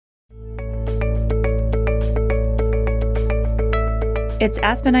It's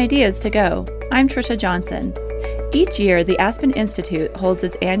Aspen Ideas to Go. I'm Trisha Johnson. Each year, the Aspen Institute holds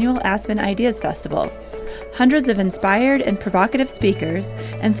its annual Aspen Ideas Festival. Hundreds of inspired and provocative speakers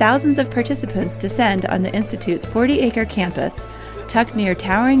and thousands of participants descend on the Institute's 40-acre campus, tucked near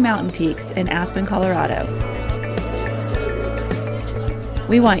towering mountain peaks in Aspen, Colorado.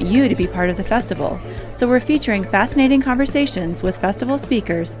 We want you to be part of the festival, so we're featuring fascinating conversations with festival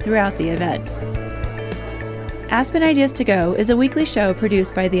speakers throughout the event. Aspen Ideas to Go is a weekly show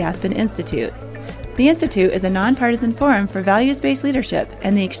produced by the Aspen Institute. The Institute is a nonpartisan forum for values-based leadership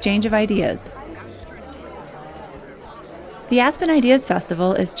and the exchange of ideas. The Aspen Ideas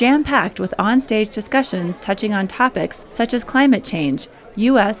Festival is jam-packed with on-stage discussions touching on topics such as climate change,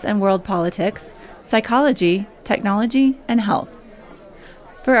 U.S. and world politics, psychology, technology, and health.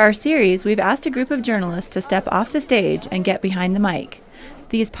 For our series, we've asked a group of journalists to step off the stage and get behind the mic.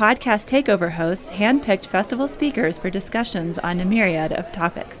 These podcast takeover hosts handpicked festival speakers for discussions on a myriad of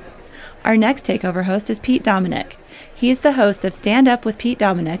topics. Our next takeover host is Pete Dominick. He's the host of Stand Up with Pete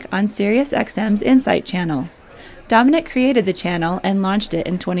Dominick on SiriusXM's Insight channel. Dominick created the channel and launched it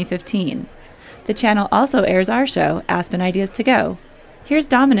in 2015. The channel also airs our show, Aspen Ideas to Go. Here's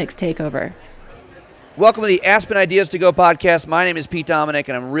Dominick's takeover. Welcome to the Aspen Ideas to Go podcast. My name is Pete Dominick,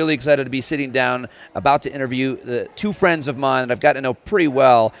 and I'm really excited to be sitting down about to interview the two friends of mine that I've gotten to know pretty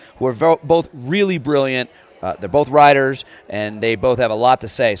well, who are both really brilliant. They're both writers, and they both have a lot to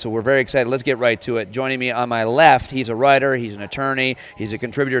say, so we're very excited. Let's get right to it. Joining me on my left, he's a writer, he's an attorney, he's a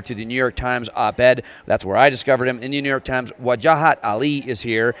contributor to the New York Times op-ed. That's where I discovered him. In the New York Times, Wajahat Ali is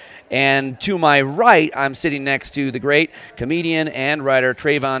here. And to my right, I'm sitting next to the great comedian and writer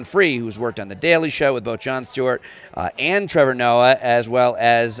Travon, who's worked on The Daily Show with both Jon Stewart and Trevor Noah, as well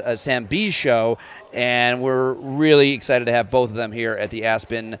as Sam Bee's show. And we're really excited to have both of them here at the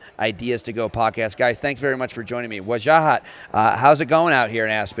Aspen Ideas to Go podcast. Guys, thanks very much for joining me. Wajahat, how's it going out here in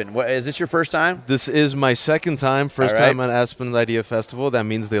Aspen? Is this your first time? This is my second time. First time at Aspen Idea Festival. That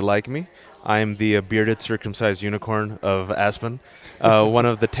means they like me. I'm the bearded, circumcised unicorn of Aspen, one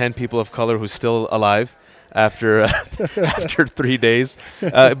of the 10 people of color who's still alive after 3 days.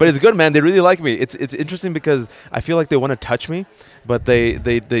 But it's good, man. They really like me. It's interesting because I feel like they want to touch me, but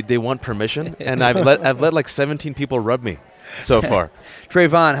they want permission. And I've let like 17 people rub me so far.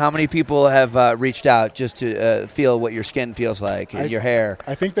 Travon, how many people have reached out just to feel what your skin feels like, your hair?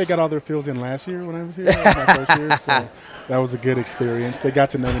 I think they got all their feels in last year when I was here, my first year. So that was a good experience. They got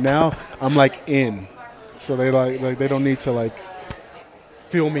to know me. Now I'm like in, so they like they don't need to like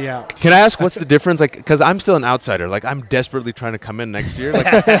feel me out. Can I ask what's the difference? Like, because I'm still an outsider. Like, I'm desperately trying to come in next year.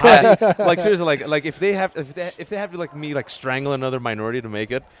 Like, like seriously, like if they have to like me like strangle another minority to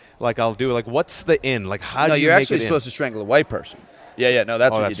make it, like I'll do it. Like, what's the in? Like, how do you you're make actually it supposed to strangle a white person. Yeah, no,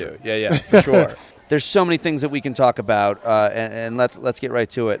 that's what you do. True. Yeah, for sure. There's so many things that we can talk about, and let's get right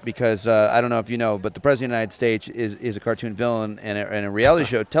to it, because I don't know if you know, but the President of the United States is a cartoon villain and a reality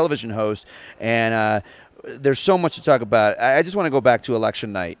show television host, and there's so much to talk about. I just want to go back to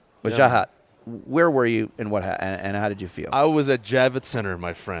election night. Wajahat, where were you and and how did you feel? I was at Javits Center,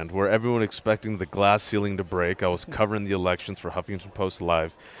 my friend, where everyone expecting the glass ceiling to break. I was covering the elections for Huffington Post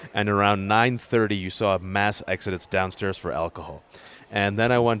Live, and around 9:30, you saw a mass exodus downstairs for alcohol. And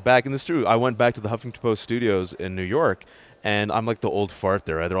then I went back, and it's true, I went back to the Huffington Post studios in New York, and I'm like the old fart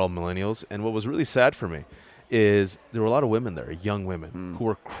there, right? They're all millennials. And what was really sad for me is there were a lot of women there, young women, who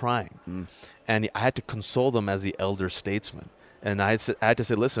were crying. And I had to console them as the elder statesman. And I had to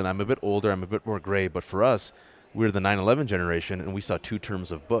say, listen, I'm a bit older, I'm a bit more gray, but for us, we're the 9/11 generation, and we saw 2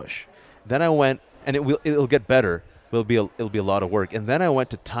 terms of Bush. Then I went, and it'll get better, but it'll be a lot of work. And then I went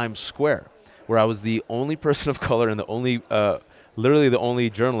to Times Square, where I was the only person of color and the only, literally the only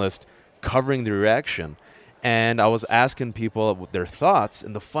journalist covering the reaction. And I was asking people their thoughts,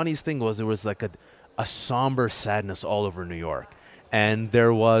 and the funniest thing was there was like a somber sadness all over New York. And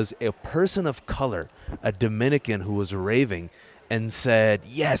there was a person of color, a Dominican, who was raving and said,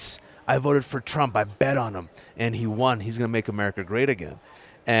 yes, I voted for Trump. I bet on him. And he won. He's going to make America great again.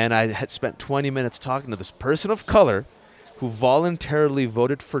 And I had spent 20 minutes talking to this person of color who voluntarily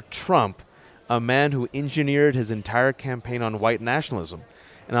voted for Trump, a man who engineered his entire campaign on white nationalism.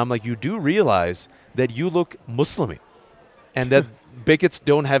 And I'm like, you do realize that you look Muslim-y and that bigots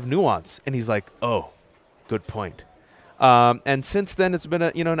don't have nuance. And he's like, oh, good point. And since then, it's been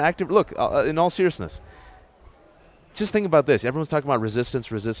an active look. In all seriousness, just think about this. Everyone's talking about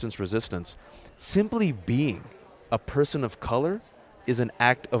resistance. Simply being a person of color is an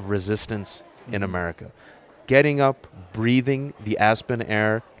act of resistance in America. Getting up, breathing the Aspen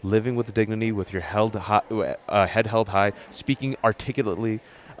air, living with dignity, with your head held high, speaking articulately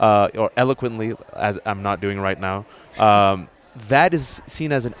or eloquently, as I'm not doing right now. that is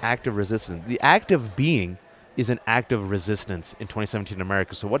seen as an act of resistance. The act of being is an act of resistance in 2017 in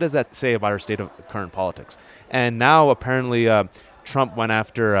America. So what does that say about our state of current politics? And now apparently Trump went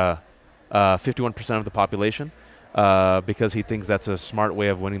after 51% of the population because he thinks that's a smart way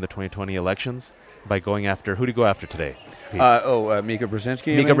of winning the 2020 elections by going after, who did he go after today? Mika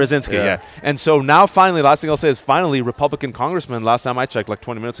Brzezinski. Mika Brzezinski, yeah. And so now finally, last thing I'll say is finally Republican congressmen, last time I checked, like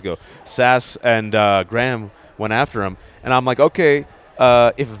 20 minutes ago, Sass and Graham went after him. And I'm like, okay,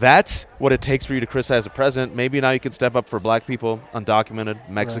 if that's what it takes for you to criticize the president, maybe now you can step up for black people, undocumented,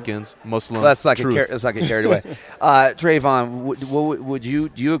 Mexicans, Muslims. Let's not get carried away. Travon,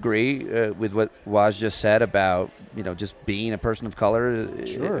 do you agree with what Waj just said about just being a person of color?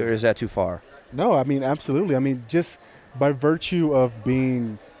 Sure. Or is that too far? No, I mean, absolutely. I mean, just by virtue of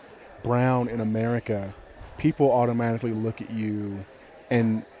being brown in America, people automatically look at you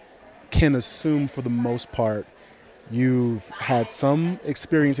and can assume for the most part you've had some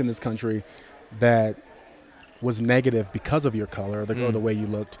experience in this country that was negative because of your color or the way you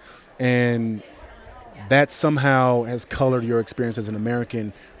looked. And that somehow has colored your experience as an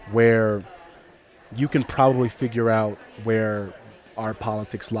American, where you can probably figure out where our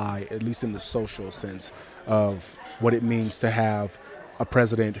politics lie, at least in the social sense of what it means to have a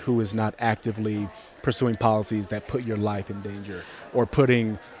president who is not actively pursuing policies that put your life in danger, or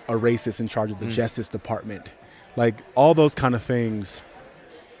putting a racist in charge of the Justice Department. Like, all those kind of things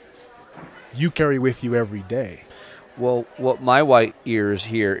you carry with you every day. Well, what my white ears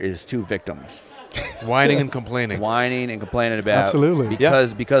hear is two victims. Whining and complaining. Whining and complaining about. Absolutely.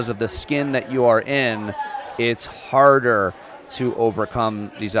 Because of the skin that you are in, it's harder to overcome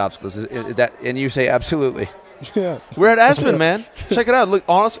these obstacles. And you say absolutely. Yeah. We're at Aspen, man. Check it out. Look,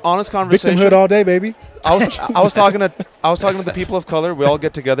 honest conversation. Victimhood all day, baby. I was talking to the people of color. We all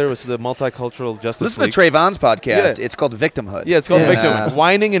get together. It's the Multicultural Justice Listen League. to Travon's podcast. Yeah. It's called Victimhood. Yeah, it's called Victimhood.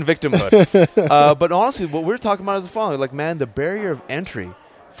 Whining and victimhood. But honestly, what we're talking about is the following. Like, man, the barrier of entry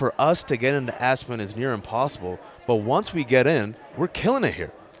for us to get into Aspen is near impossible. But once we get in, we're killing it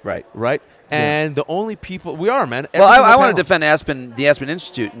here. Right. Right? And the only people we are, man. Well, I want to defend the Aspen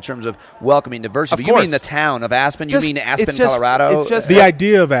Institute in terms of welcoming diversity. You mean the town of Aspen? You mean Aspen, Colorado? It's just the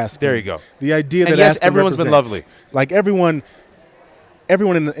idea of Aspen. There you go. The idea that yes, Aspen everyone's been lovely. Like everyone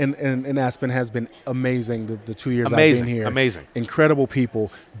in Aspen has been amazing. The 2 years I've been here, amazing, incredible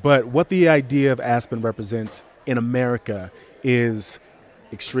people. But what the idea of Aspen represents in America is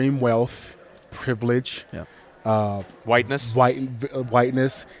extreme wealth, privilege. Yeah. Whiteness,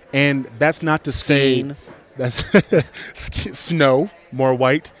 and that's not to say that's snow, more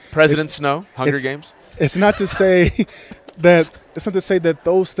white. President Snow, Hunger Games. It's not to say that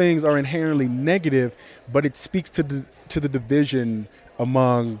those things are inherently negative, but it speaks to the division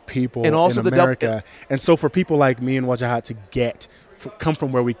among people and also in America. And so for people like me and Wajahat to come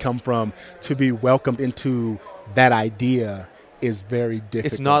from where we come from, to be welcomed into that idea is very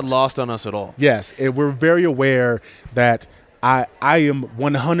difficult. It's not lost on us at all. Yes, we're very aware that I am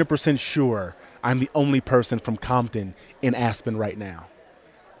 100% sure I'm the only person from Compton in Aspen right now.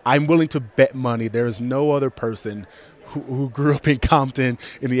 I'm willing to bet money there is no other person who grew up in Compton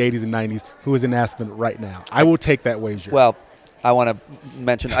in the 80s and 90s who is in Aspen right now. I will take that wager. Well, I want to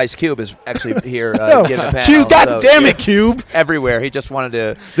mention Ice Cube is actually here giving a panel. Cube, God damn it, Cube! Everywhere. He just wanted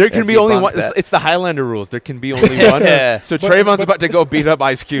to. There can be only one. It's the Highlander rules. There can be only one. Yeah. So Travon's about to go beat up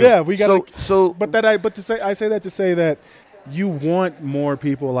Ice Cube. Yeah, we got I say that to say that you want more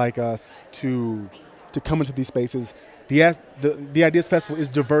people like us to come into these spaces. The Ideas Festival is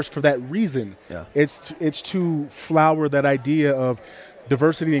diverse for that reason. Yeah. It's to flower that idea of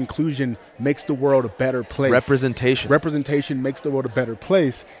diversity and inclusion makes the world a better place. Representation makes the world a better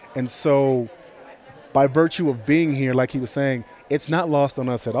place. And so by virtue of being here, like he was saying, it's not lost on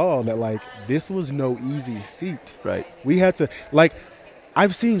us at all that, like, this was no easy feat. Right. We had to, like,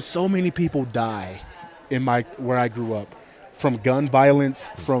 I've seen so many people die in where I grew up, from gun violence,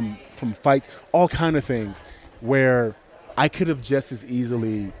 from fights, all kind of things, where I could have just as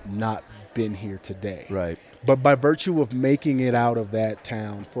easily not been here today. Right. But by virtue of making it out of that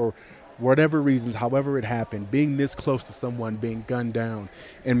town for whatever reasons, however it happened, being this close to someone being gunned down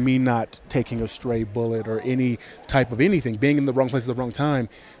and me not taking a stray bullet or any type of anything, being in the wrong place at the wrong time,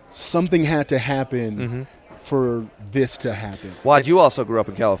 something had to happen for this to happen. Waj, you also grew up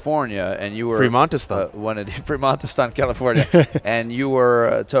in California, and you were Fremontistan, Fremontistan, California, and you were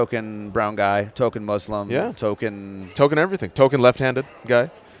a token brown guy, token Muslim, token everything, token left-handed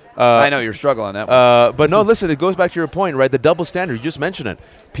guy. I know you're struggling on that one. But no, listen, it goes back to your point, right? The double standard, you just mentioned it.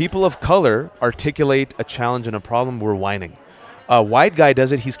 People of color articulate a challenge and a problem, we're whining. A white guy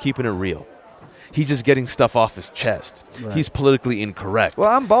does it, he's keeping it real. He's just getting stuff off his chest. Right. He's politically incorrect. Well,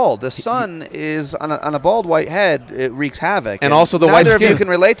 I'm bald. The sun is on a bald white head. It wreaks havoc. And also the white neither of skin. you can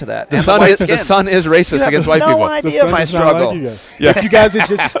relate to that. The And sun white is skin. the sun is racist You against have white no people. idea of my does not like struggle. you guys. If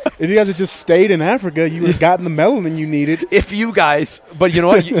you guys had just stayed in Africa, you would have gotten the melanin you needed. If you guys, but you know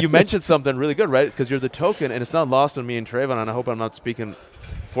what? You mentioned something really good, right? Because you're the token, and it's not lost on me and Travon. And I hope I'm not speaking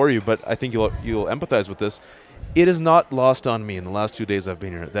for you, but I think you'll empathize with this. It is not lost on me in the last 2 days I've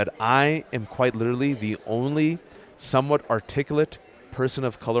been here that I am quite literally the only somewhat articulate person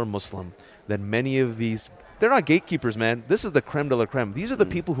of color Muslim that many of these. They're not gatekeepers, man. This is the creme de la creme. These are the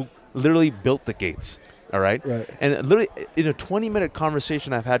people who literally built the gates. All right? Right. And literally, in a 20-minute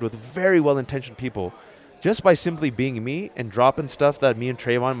conversation I've had with very well-intentioned people, just by simply being me and dropping stuff that me and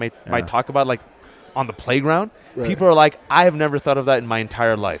Travon might talk about, like on the playground, Right. people are like, I have never thought of that in my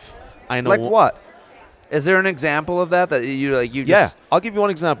entire life. I know. Like what? Is there an example of that you Yeah, just? I'll give you one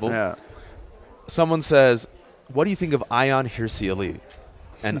example. Yeah. Someone says, what do you think of Ayan Hirsi Ali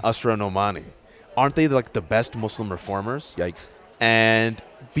and Asra Nomani? Aren't they like the best Muslim reformers? Yikes. And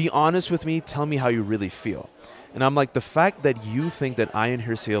be honest with me, tell me how you really feel. And I'm like, the fact that you think that Ayan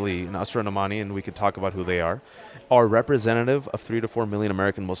Hirsi Ali and Asra Nomani, and we can talk about who they are representative of 3 to 4 million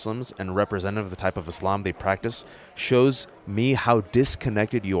American Muslims and representative of the type of Islam they practice, shows me how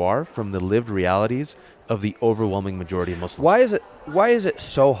disconnected you are from the lived realities of the overwhelming majority of Muslims. Why is it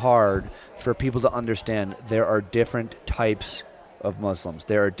so hard for people to understand there are different types of Muslims?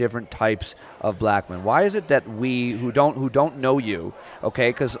 There are different types of black men. Why is it that we who don't know you,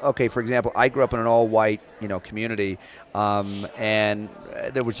 because for example, I grew up in an all-white community, and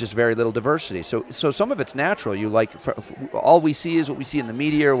there was just very little diversity. So some of it's natural. You all we see is what we see in the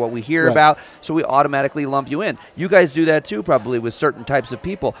media or what we hear Right. about. So we automatically lump you in. You guys do that too, probably with certain types of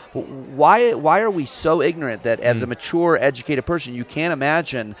people. Why are we so ignorant that as a mature, educated person, you can't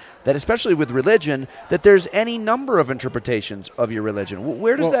imagine that, especially with religion, that there's any number of interpretations of your religion?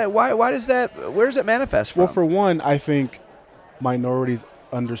 Where does where does that manifest from? Well, for one, I think minorities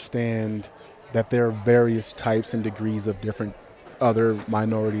understand that there are various types and degrees of different other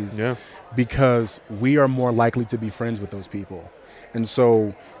minorities because we are more likely to be friends with those people. And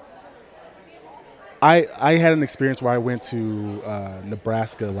so I had an experience where I went to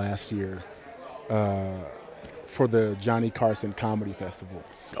Nebraska last year for the Johnny Carson Comedy Festival.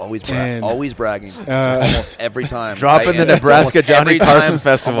 Always bragging. Almost every time. Dropping the Nebraska Johnny Carson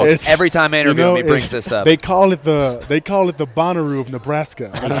Festival. Every time I interview him, he brings this up. They call it the Bonnaroo of Nebraska.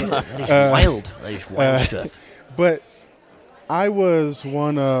 That is wild. That is wild stuff. But I was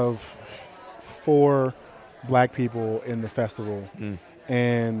one of 4 black people in the festival,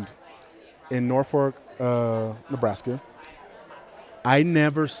 and in Norfolk, Nebraska, I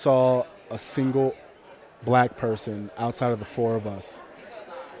never saw a single black person outside of the 4 of us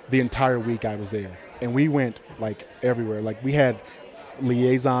the entire week I was there. And we went like everywhere. Like we had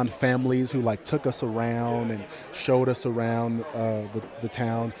liaison families who like took us around and showed us around the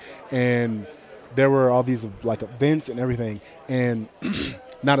town. And there were all these like events and everything. And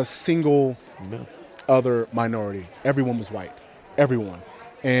not a single other minority. Everyone was white. Everyone.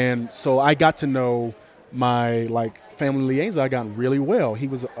 And so I got to know my like family liaison. I got really well. He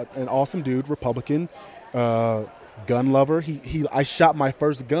was an awesome dude, Republican, gun lover. I shot my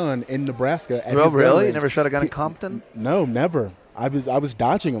first gun in Nebraska. Oh, really? You never shot a gun in Compton? No, never. I was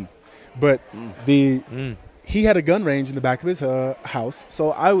dodging them, but he had a gun range in the back of his house.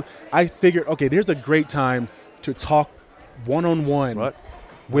 So I figured, okay, there's a great time to talk one-on-one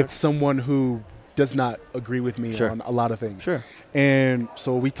with someone who does not agree with me on a lot of things. Sure. And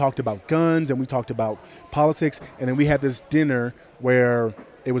so we talked about guns and we talked about politics, and then we had this dinner where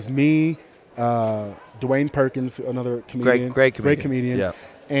it was me, Dwayne Perkins, another comedian, great comedian, yeah,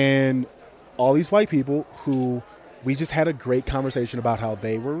 and all these white people who we just had a great conversation about how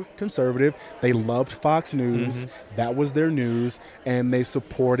they were conservative. They loved Fox News. That was their news, and they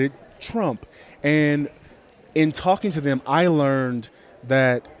supported Trump. And in talking to them, I learned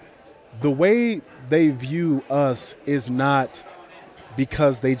that the way they view us is not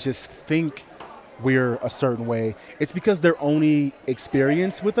because they just think we're a certain way. It's because their only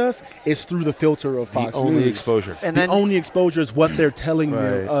experience with us is through the filter of Fox News. The only exposure. And the only exposure is what they're telling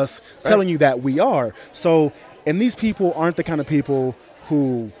telling you that we are. So, and these people aren't the kind of people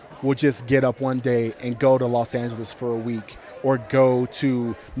who will just get up one day and go to Los Angeles for a week or go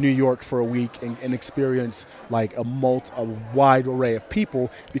to New York for a week and experience like a wide array of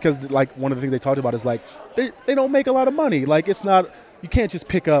people, because like one of the things they talked about is like they don't make a lot of money. Like it's not, you can't just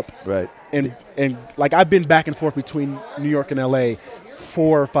pick up and like I've been back and forth between New York and LA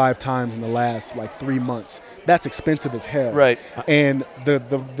 4 or 5 times in the last like 3 months. That's expensive as hell. Right. And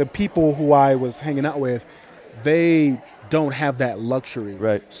the people who I was hanging out with, they don't have that luxury.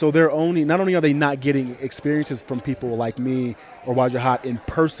 Right. So they're not only are they not getting experiences from people like me or Wajahat in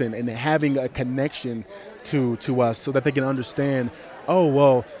person and having a connection to us so that they can understand, oh,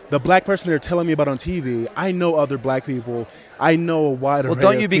 well, the black person they're telling me about on TV, I know other black people. I know a wider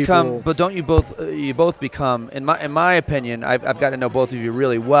array of people. But don't you both become, in my opinion, I've gotten to know both of you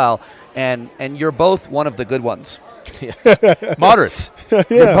really well, and you're both one of the good ones. Moderates. You're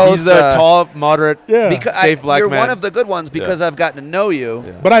both He's the tall, moderate, safe black you're man. You're one of the good ones because I've gotten to know you.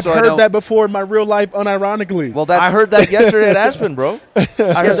 Yeah. But I've heard that before in my real life, unironically. Well, I heard that yesterday at Aspen, bro. I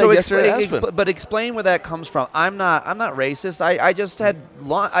heard that yesterday at Aspen. But explain where that comes from. I'm not racist. I just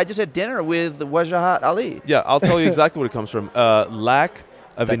had dinner with Wajahat Ali. Yeah, I'll tell you exactly where it comes from. Lack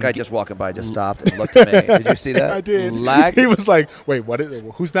of that guy just walking by just stopped and looked at me. Did you see that? I did. He was like, "Wait,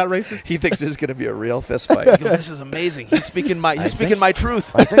 who's not racist?" He thinks this is going to be a real fist fight. He goes, this is amazing. He's speaking my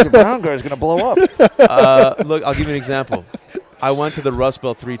truth. I think the brown guy is going to blow up. Look, I'll give you an example. I went to the Rust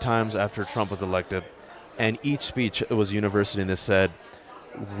Belt 3 times after Trump was elected, and each speech was a university, and they said,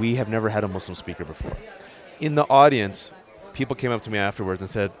 we have never had a Muslim speaker before. In the audience, people came up to me afterwards and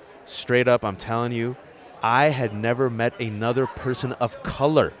said, straight up, I'm telling you, I had never met another person of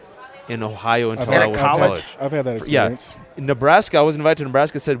color in Ohio until I was in college. I've had that experience. Yeah. In Nebraska, I was invited to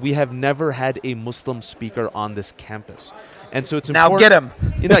Nebraska, said, we have never had a Muslim speaker on this campus. And so it's important. Now get him.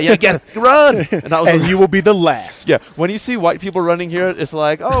 Get him. Run. And you will be the last. Yeah. When you see white people running here, it's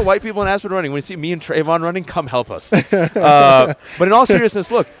like, oh, white people in Aspen running. When you see me and Travon running, come help us. But in all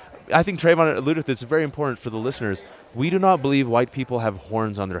seriousness, look, I think Travon alluded to this. It's very important for the listeners. We do not believe white people have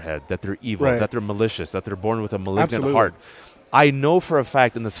horns on their head, that they're evil, that they're malicious, that they're born with a malignant heart. I know for a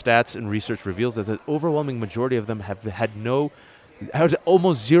fact, and the stats and research reveals this, that overwhelming majority of them have had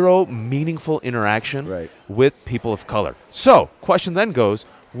almost zero meaningful interaction with people of color. So, question then goes,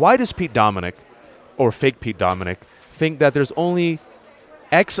 why does Pete Dominick, or fake Pete Dominick, think that there's only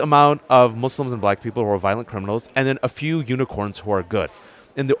X amount of Muslims and black people who are violent criminals and then a few unicorns who are good?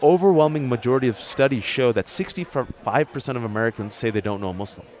 And the overwhelming majority of studies show that 65% of Americans say they don't know a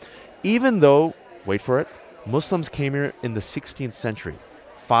Muslim. Even though, wait for it, Muslims came here in the 16th century.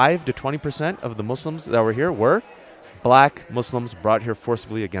 5 to 20% of the Muslims that were here were black Muslims brought here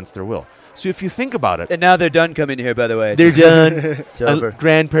forcibly against their will. So if you think about it. And now they're done coming here, by the way. They're done. It's over.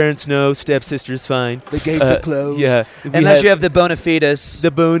 Grandparents no, stepsister's fine. The gates are closed. Yeah. Unless you have the bona fides. The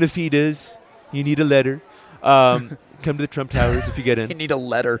bona fides. You need a letter. Come to the Trump Towers if you get in. You need a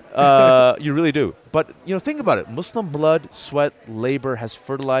letter. You really do. But, think about it. Muslim blood, sweat, labor has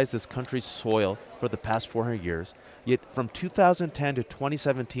fertilized this country's soil for the past 400 years. Yet from 2010 to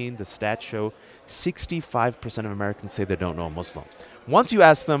 2017, the stats show 65% of Americans say they don't know a Muslim. Once you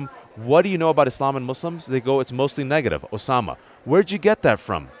ask them, what do you know about Islam and Muslims? They go, it's mostly negative. Osama. Where'd you get that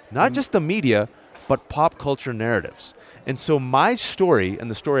from? Not just the media, but pop culture narratives. And so my story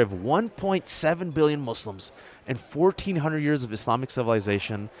and the story of 1.7 billion Muslims and 1,400 years of Islamic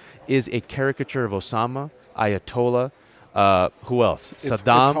civilization is a caricature of Osama, Ayatollah, who else?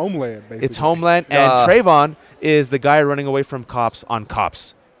 Saddam. It's homeland, basically. It's homeland. And Travon is the guy running away from cops on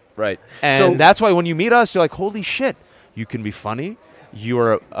cops. Right. And so that's why when you meet us, you're like, holy shit. You can be funny.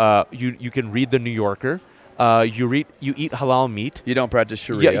 You can read The New Yorker. You eat halal meat. You don't practice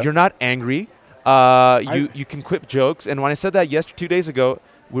Sharia. Yeah, you're not angry. You can quip jokes. And when I said that 2 days ago,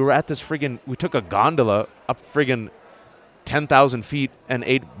 we were at this we took a gondola up 10,000 feet and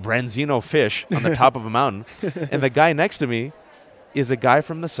ate branzino fish on the top of a mountain. And the guy next to me is a guy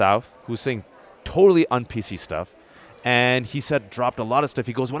from the South who's saying totally un-PC stuff. And he said, dropped a lot of stuff.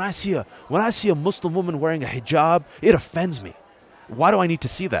 He goes, when I see a Muslim woman wearing a hijab, it offends me. Why do I need to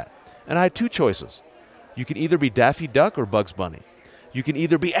see that? And I had 2 choices. You can either be Daffy Duck or Bugs Bunny. You can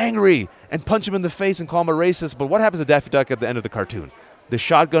either be angry and punch him in the face and call him a racist, but what happens to Daffy Duck at the end of the cartoon? The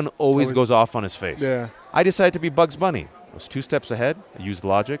shotgun always goes off on his face. Yeah. I decided to be Bugs Bunny. I was 2 steps ahead. I used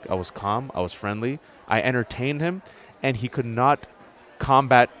logic. I was calm. I was friendly. I entertained him, and he could not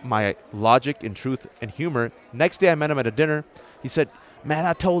combat my logic and truth and humor. Next day I met him at a dinner. He said, man,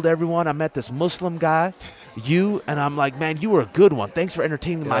 I told everyone I met this Muslim guy, and I'm like, man, you were a good one. Thanks for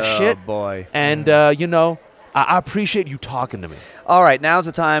entertaining my shit. Oh, boy. And, I appreciate you talking to me. All right, now's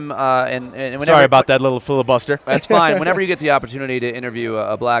the time. And whenever, sorry about that little filibuster. That's fine. Whenever you get the opportunity to interview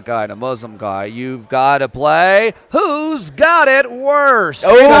a black guy and a Muslim guy, you've got to play Who's Got It Worst?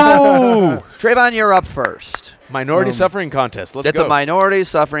 Oh! Travon, you're up first. Minority suffering contest. Let's go. That's a minority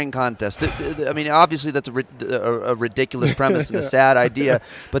suffering contest. I mean, obviously, that's a ridiculous premise and a sad idea,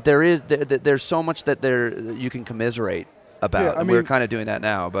 but there's so much that you can commiserate about. Yeah, And we're kind of doing that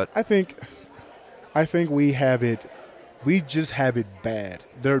now. But I think we have it. We just have it bad.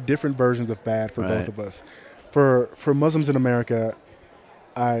 There are different versions of bad for both of us. For Muslims in America,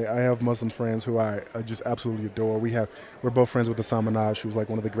 I have Muslim friends who I just absolutely adore. We're both friends with Hassan Minhaj, who's like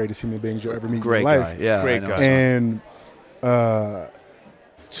one of the greatest human beings you'll ever meet in your life. Yeah, great guy. And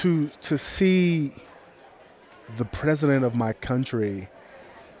to see the president of my country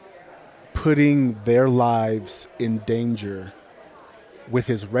putting their lives in danger with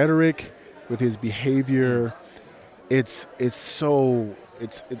his rhetoric, with his behavior, it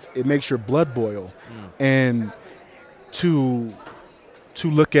makes your blood boil. And to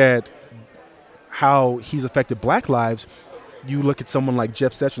look at how he's affected black lives, you look at someone like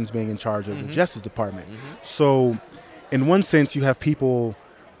Jeff Sessions being in charge of the Justice Department. So in one sense, you have people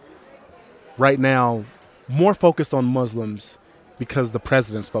right now more focused on Muslims because the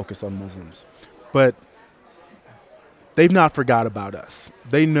president's focused on Muslims. But they've not forgot about us.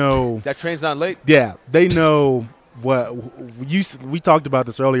 They know That train's not late. Yeah, they know what we talked about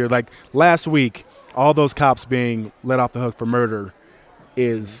this earlier. Like last week, all those cops being let off the hook for murder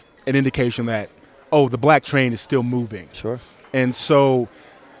is an indication that, the black train is still moving. Sure. And so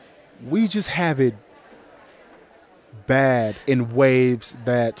we just have it bad in waves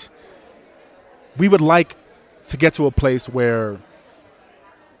that we would like to get to a place where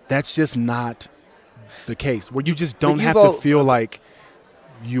that's just not the case, where you just don't have to feel like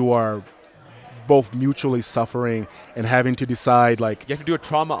you are both mutually suffering and having to decide, like, You have to do a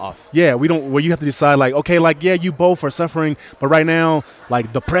trauma off. yeah, where you have to decide, like, okay, like, yeah, you both are suffering, but right now,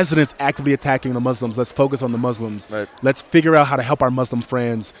 like, the president's actively attacking the Muslims. Let's focus on the Muslims. Right. Let's figure out how to help our Muslim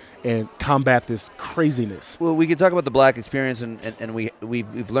friends and combat this craziness. Well, we can talk about the black experience, and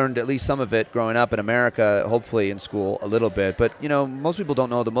we've learned at least some of it growing up in America, hopefully in school a little bit. But, most people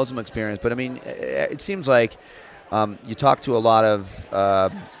don't know the Muslim experience. But, I mean, it seems like you talk to a lot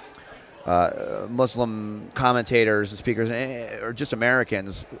of Muslim commentators and speakers, or just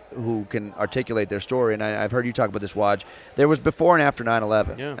Americans who can articulate their story. And I've heard you talk about this, Waj. There was before and after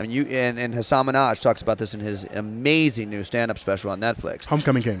 9/11. Yeah. I mean, and Hassan Minhaj talks about this in his amazing new stand-up special on Netflix.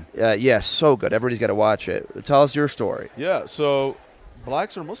 Homecoming King. Yes, so good. Everybody's got to watch it. Tell us your story. Yeah, so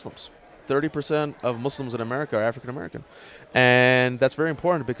blacks are Muslims. 30% of Muslims in America are African American. And that's very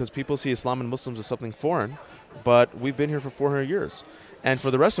important because people see Islam and Muslims as something foreign, but we've been here for 400 years. And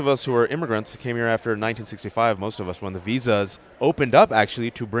for the rest of us who are immigrants, came here after 1965, most of us, when the visas opened up actually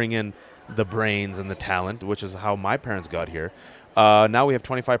to bring in the brains and the talent, which is how my parents got here. Now we have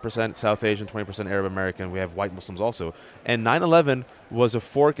 25% South Asian, 20% Arab American. We have white Muslims also. And 9/11 was a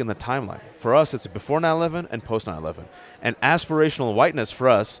fork in the timeline. For us, it's before 9/11 and post 9/11. And aspirational whiteness for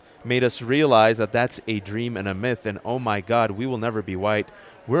us made us realize that that's a dream and a myth. And oh my God, we will never be white.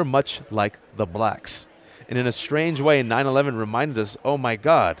 We're much like the blacks. And in a strange way, 9/11 reminded us, oh my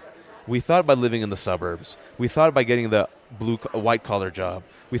God, we thought by living in the suburbs. We thought by getting the white-collar job.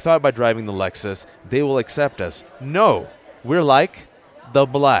 We thought by driving the Lexus, they will accept us. No, we're like the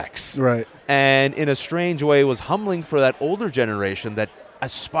blacks. Right. And in a strange way, it was humbling for that older generation that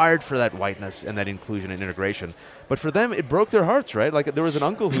aspired for that whiteness and that inclusion and integration. But for them, it broke their hearts, right? Like there was an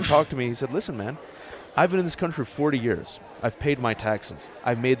uncle who talked to me. He said, listen, man, I've been in this country for 40 years. I've paid my taxes.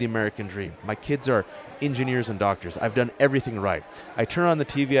 I've made the American dream. My kids are engineers and doctors. I've done everything right. I turn on the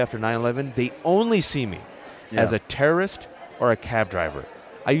TV after 9/11. They only see me as a terrorist or a cab driver.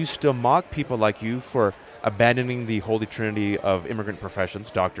 I used to mock people like you for abandoning the holy trinity of immigrant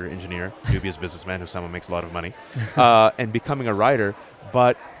professions, doctor, engineer, dubious businessman who someone makes a lot of money, and becoming a writer.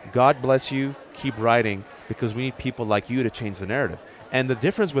 But God bless you. Keep writing because we need people like you to change the narrative. And the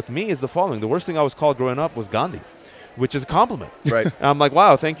difference with me is the following. The worst thing I was called growing up was Gandhi, which is a compliment. Right. And I'm like,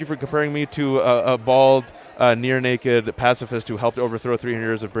 wow, thank you for comparing me to a bald, near-naked pacifist who helped overthrow 300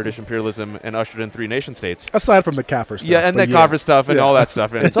 years of British imperialism and ushered in 3 nation-states. Aside from the Kaffir stuff. Yeah, and the Kaffir stuff and all that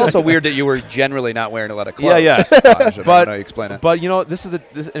stuff. It's also weird that you were generally not wearing a lot of clothes. Yeah. But you explain it. But this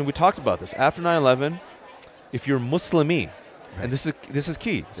is and we talked about this after 9/11. If you're Muslimi, and this is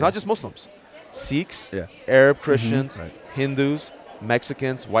key. It's not just Muslims, Sikhs, Arab Christians, Hindus,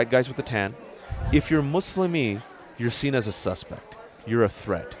 Mexicans, white guys with a tan. If you're Muslimi, you're seen as a suspect. You're a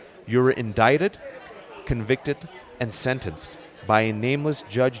threat. You're indicted, convicted, and sentenced by a nameless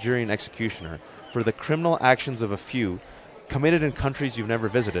judge, jury, and executioner for the criminal actions of a few committed in countries you've never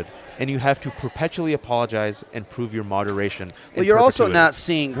visited, and you have to perpetually apologize and prove your moderation. Well, you're also not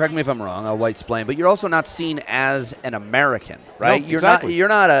seen, correct me if I'm wrong, I'll white-splain, but you're also not seen as an American, right? No, exactly. You're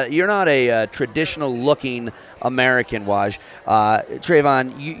not a traditional-looking American, Waj.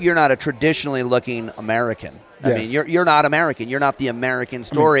 Travon, you're not a traditionally looking American. I mean, you're not American. You're not the American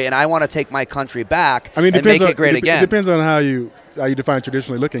story, and I want to take my country back and make it great again. It depends on how you define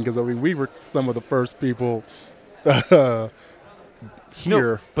traditionally looking, because I mean, we were some of the first people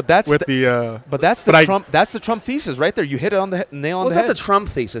here. No, but that's the Trump thesis right there. You hit it on the nail on the head. Well, it's not the Trump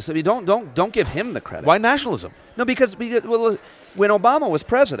thesis. I mean, don't give him the credit. Why nationalism? No, because when Obama was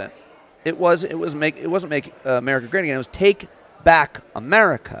president, it wasn't make America great again. It was take back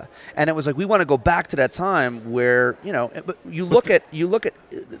America, and it was like we want to go back to that time where But you look at.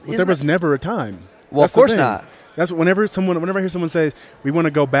 There was never a time. Well, of course not. That's whenever I hear someone say we want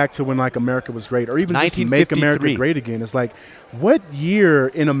to go back to when like America was great, or even just make America great again. It's like, what year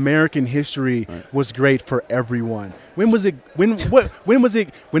in American history was great for everyone? When was it? When was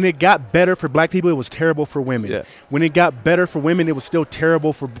it? When it got better for black people, it was terrible for women. Yeah. When it got better for women, it was still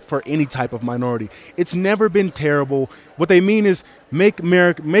terrible for any type of minority. It's never been terrible. What they mean is make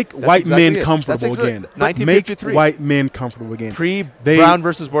white men comfortable again. 1953. Make white men comfortable again. Pre-Brown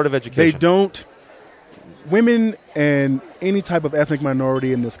versus Board of Education. They don't. Women and any type of ethnic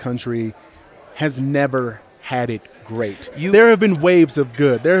minority in this country has never had it great. There have been waves of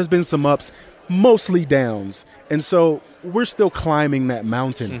good. There has been some ups, mostly downs. And so we're still climbing that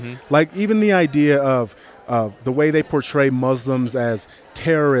mountain. Mm-hmm. Like even the idea of the way they portray Muslims as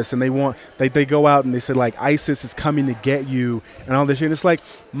terrorists, and they go out and they say like ISIS is coming to get you and all this shit. And it's like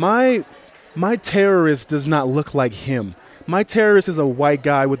my terrorist does not look like him. My terrorist is a white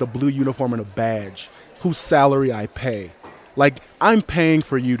guy with a blue uniform and a badge, whose salary I pay. Like, I'm paying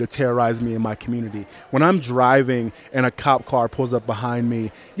for you to terrorize me in my community. When I'm driving and a cop car pulls up behind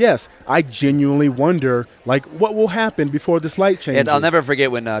me, yes, I genuinely wonder, like, what will happen before this light changes? And I'll never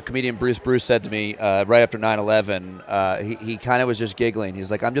forget when comedian Bruce said to me right after 9/11, he kind of was just giggling.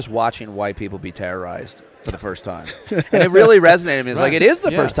 He's like, I'm just watching white people be terrorized for the first time. And it really resonated with me. It's like, it is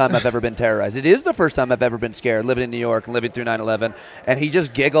the first time I've ever been terrorized. It is the first time I've ever been scared, living in New York and living through 9/11. And he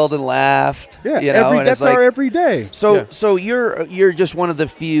just giggled and laughed. Yeah, that's our everyday. So you're just one of the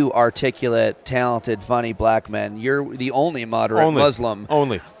few articulate, talented, funny black men. You're the only moderate Muslim.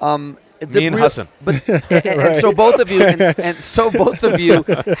 Me and Hassan. And so both of you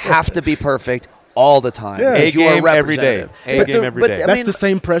have to be perfect all the time. Yeah. A game every day. Every day. That's the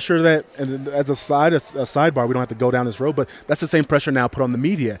same pressure that, and as a sidebar, we don't have to go down this road, but that's the same pressure now put on the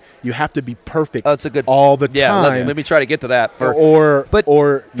media. You have to be perfect all the time. Let me try to get to that. You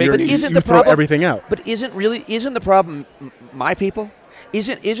throw everything out. But isn't the problem my people?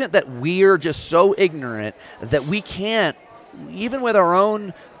 Isn't that we're just so ignorant that we can't, even with our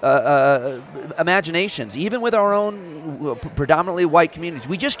own imaginations, even with our own predominantly white communities,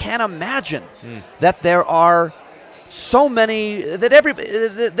 we just can't imagine that there are so many,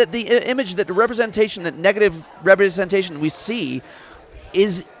 that the image, that the representation, that negative representation we see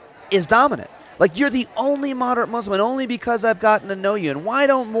is dominant. Like, you're the only moderate Muslim, and only because I've gotten to know you. And why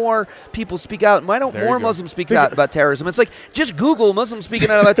don't more people speak out? And why don't more Muslims speak out about terrorism? It's like, just Google Muslims speaking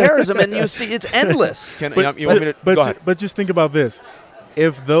out about terrorism, and you see it's endless. But just think about this.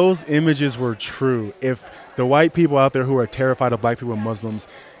 If those images were true, if the white people out there who are terrified of black people and Muslims,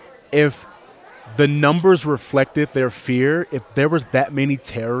 if the numbers reflected their fear, if there was that many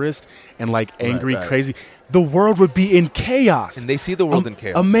terrorists and like angry, crazy, the world would be in chaos. And they see the world in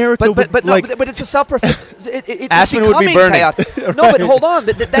chaos. America but it's a Aspen would be burning. No, but hold on.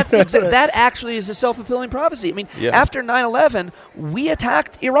 That actually is a self-fulfilling prophecy. I mean, after 9/11, we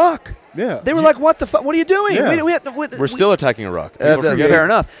attacked Iraq. Yeah. They were like, what the fuck? What are you doing? Yeah. We're still attacking Iraq. Fair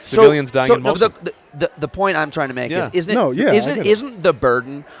enough. Civilians dying in Mosul. The point I'm trying to make is, isn't isn't the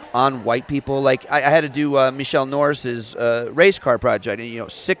burden on white people? Like, I had to do Michelle Norris's race car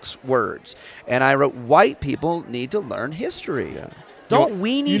project, 6 words. And I wrote, white people need to learn history. Yeah. Don't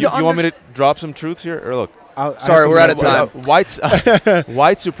we need to understand? You want me to drop some truths here? Or look. Sorry, we're out of time.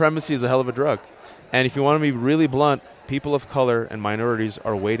 White supremacy is a hell of a drug. And if you want to be really blunt, people of color and minorities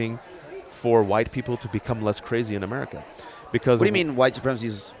are waiting for white people to become less crazy in America. Because what do you mean white supremacy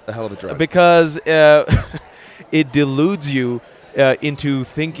is a hell of a drug? Because it deludes you into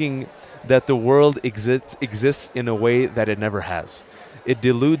thinking that the world exists in a way that it never has. It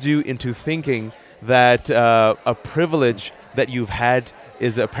deludes you into thinking that a privilege that you've had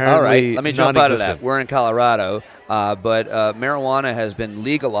is apparently all right, let me jump out of that. non-existent. We're in Colorado, but marijuana has been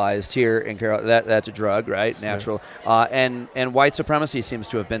legalized here in Colorado. That's a drug, right? Natural. Yeah. And white supremacy seems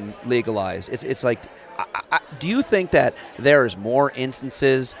to have been legalized. It's like, do you think that there is more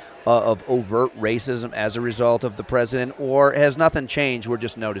instances of overt racism as a result of the president, or has nothing changed? We're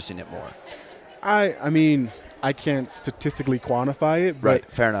just noticing it more. I mean, I can't statistically quantify it, but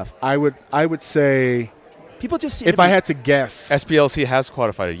right, fair enough. I would say, people just seem if I had to guess, SPLC has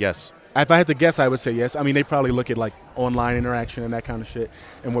quantified it. Yes. If I had to guess, I would say yes. I mean, they probably look at like online interaction and that kind of shit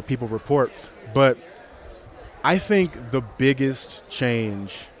and what people report. But I think the biggest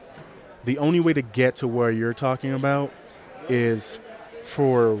change, the only way to get to where you're talking about is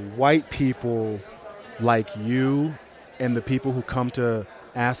for white people like you and the people who come to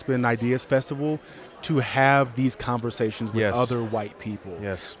Aspen Ideas Festival to have these conversations with other white people.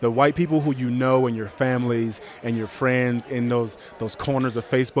 Yes. The white people who you know and your families and your friends in those corners of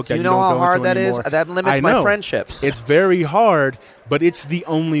Facebook that you don't go into anymore. Do you know how hard that is? That limits my friendships. It's very hard, but it's the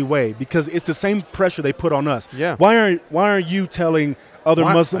only way because it's the same pressure they put on us. Yeah. Why aren't you telling other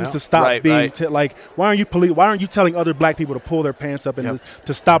Muslims to stop being like? Why aren't you telling other black people to pull their pants up and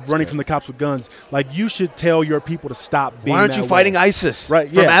to stop running from the cops with guns? Like you should tell your people to stop being. Why aren't you fighting ISIS?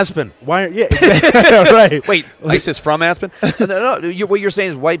 Right? From Aspen. Why? Yeah. Exactly. Right. Wait, ISIS from Aspen? No, what you're saying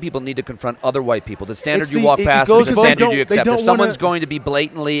is white people need to confront other white people. The standard you walk past is the standard you accept. If someone's going to be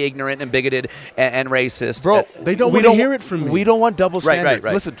blatantly ignorant and bigoted and racist, bro, they don't want to hear it from me. We don't want double standards.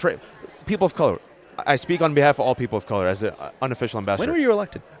 Right. Listen, people of color. I speak on behalf of all people of color as an unofficial ambassador. When were you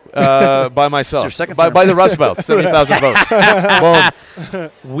elected? By myself. Your second by the Rust Belt, 70,000 votes. Boom.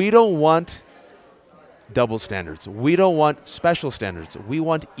 We don't want double standards. We don't want special standards. We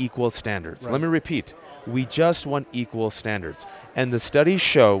want equal standards. Let me repeat. We just want equal standards. And the studies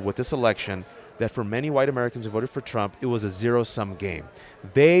show with this election that for many white Americans who voted for Trump, it was a zero-sum game.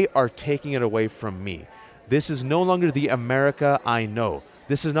 They are taking it away from me. This is no longer the America I know.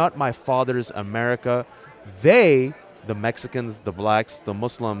 This is not my father's America. They, the Mexicans, the blacks, the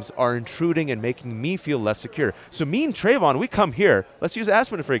Muslims, are intruding and making me feel less secure. So me and Travon, we come here. Let's use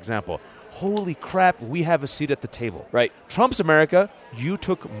Aspen, for example. Holy crap, we have a seat at the table. Right. Trump's America, you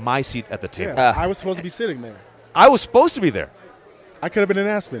took my seat at the table. Yeah, I was supposed to be sitting there. I was supposed to be there. I could have been in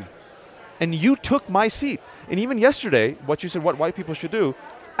Aspen. And you took my seat. And even yesterday, what you said, what white people should do,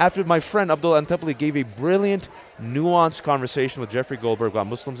 after my friend Abdul Antepli gave a brilliant, nuanced conversation with Jeffrey Goldberg about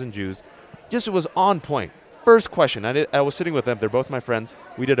Muslims and Jews, just it was on point. First question, I was sitting with them, they're both my friends,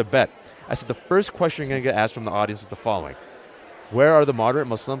 we did a bet. I said the first question you're going to get asked from the audience is the following. Where are the moderate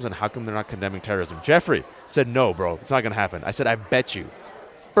Muslims and how come they're not condemning terrorism? Jeffrey said, no, bro, it's not going to happen. I said, I bet you.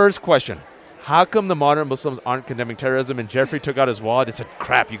 First question, how come the moderate Muslims aren't condemning terrorism? And Jeffrey took out his wallet and said,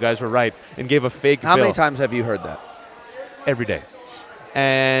 crap, you guys were right, and gave a fake bill. How many times have you heard that? Every day.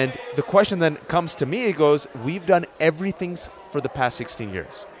 And the question then comes to me, it goes, we've done everything for the past 16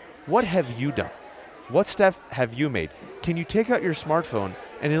 years. What have you done? What step have you made? Can you take out your smartphone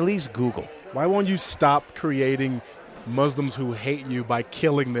and at least Google? Why won't you stop creating Muslims who hate you by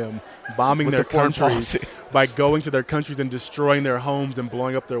killing them, bombing their countries, by going to their countries and destroying their homes and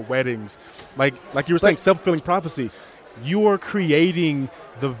blowing up their weddings? Like you were saying, self-fulfilling prophecy. You are creating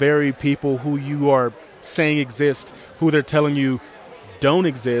the very people who you are saying exist, who they're telling you don't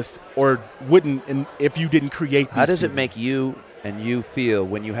exist or wouldn't, and if you didn't create these How does people. it make you and you feel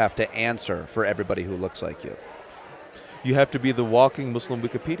when you have to answer for everybody who looks like you? You have to be the walking Muslim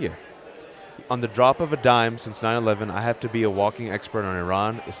Wikipedia. On the drop of a dime since 9/11, I have to be a walking expert on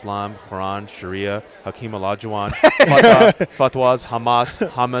Iran, Islam, Quran, Sharia, Hakim Olajuwon, fatwas,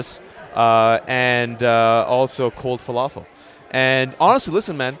 Hamas, and also cold falafel. And honestly,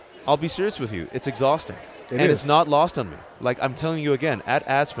 listen, man, I'll be serious with you. It's exhausting. It's not lost on me. Like I'm telling you again, at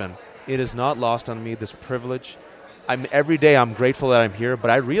Aspen, it is not lost on me, this privilege. Every day I'm grateful that I'm here,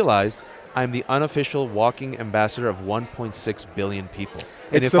 but I realize I'm the unofficial walking ambassador of 1.6 billion people.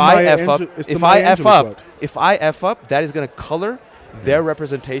 And if I F up, that is going to color their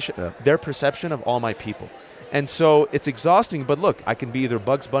representation, their perception of all my people. And so it's exhausting, but look, I can be either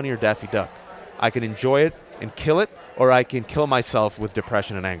Bugs Bunny or Daffy Duck. I can enjoy it and kill it, or I can kill myself with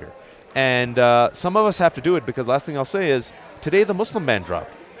depression and anger. And some of us have to do it because last thing I'll say is today the Muslim ban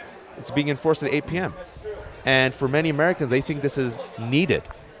dropped. It's being enforced at 8 p.m. And for many Americans, they think this is needed,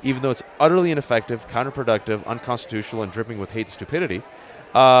 even though it's utterly ineffective, counterproductive, unconstitutional, and dripping with hate and stupidity.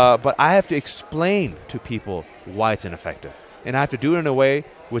 But I have to explain to people why it's ineffective. And I have to do it in a way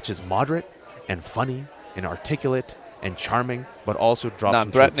which is moderate and funny and articulate and charming, but also drops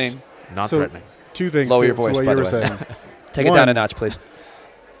some truths. Non-threatening. So, two things Lower to your voice, what by you the were way. saying. Take it down a notch, please.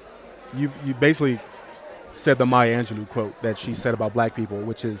 You basically said the Maya Angelou quote that she said about black people,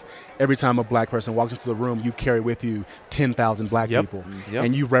 which is every time a black person walks into the room, you carry with you 10,000 black people. Yep.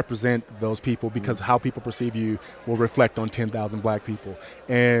 And you represent those people because how people perceive you will reflect on 10,000 black people.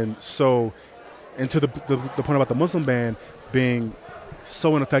 And so, and to the point about the Muslim ban being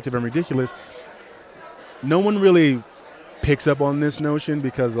so ineffective and ridiculous, no one really picks up on this notion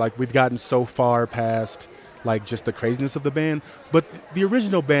because like we've gotten so far past like just the craziness of the ban. But the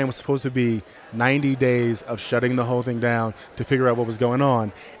original ban was supposed to be 90 days of shutting the whole thing down to figure out what was going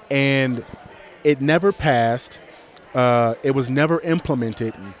on. And it never passed. It was never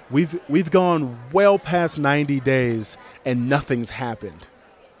implemented. We've gone well past 90 days and nothing's happened.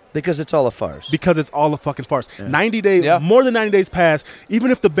 Because it's all a farce. Because it's all a fucking farce. Yeah. 90 days, Yeah. more than 90 days passed. Even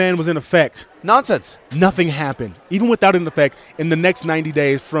if the ban was in effect, Nonsense. nothing happened. Even without an effect, in the next 90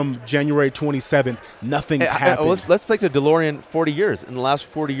 days from January 27th, nothing's happened. Let's take the DeLorean 40 years. In the last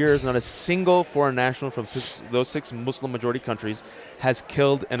 40 years, not a single foreign national from those 6 Muslim-majority countries has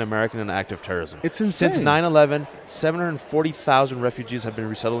killed an American in active terrorism. It's insane. Since 9/11, 740,000 refugees have been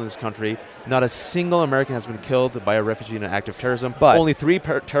resettled in this country. Not a single American has been killed by a refugee in an active terrorism. But only 3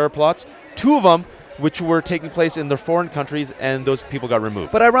 terror plots, 2 of them which were taking place in their foreign countries, and those people got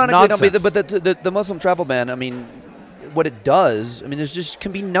removed. But ironically, Nonsense. the Muslim travel ban, I mean, what it does, I mean, there's just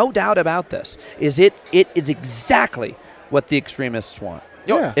can be no doubt about this, is it is exactly what the extremists want.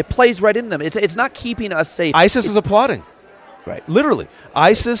 Yeah. It plays right in them. It's not keeping us safe. ISIS is applauding. Right. Literally.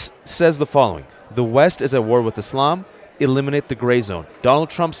 ISIS says the following: the West is at war with Islam. Eliminate the gray zone.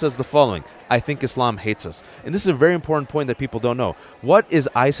 Donald Trump says the following: I think Islam hates us. And this is a very important point that people don't know. What is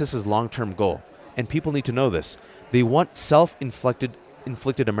ISIS's long-term goal? And people need to know this. They want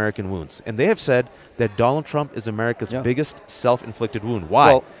inflicted American wounds. And they have said that Donald Trump is America's biggest self-inflicted wound. Why?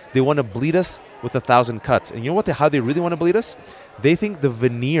 Well, they want to bleed us with 1,000 cuts. And you know what? How they really want to bleed us? They think the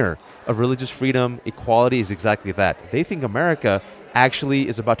veneer of religious freedom, equality is exactly that. They think America actually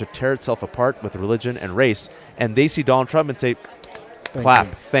is about to tear itself apart with religion and race. And they see Donald Trump and say,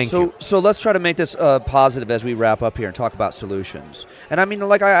 clap. Thank you. So let's try to make this positive as we wrap up here and talk about solutions. And I mean,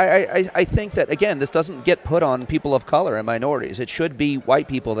 like I think that, again, this doesn't get put on people of color and minorities. It should be white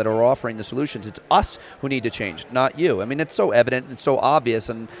people that are offering the solutions. It's us who need to change, not you. I mean, it's so evident and so obvious,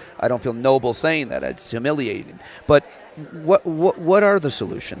 and I don't feel noble saying that. It's humiliating. But what are the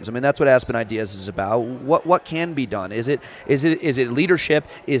solutions? I mean, that's what Aspen Ideas is about. What can be done? Is it leadership?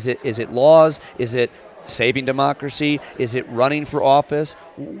 Is it laws? Is it saving democracy? Is it running for office?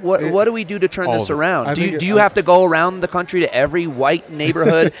 What do we do to turn this around? Do you have to go around the country to every white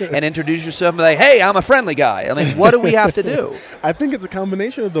neighborhood and introduce yourself and be like, hey, I'm a friendly guy? I mean, what do we have to do? I think it's a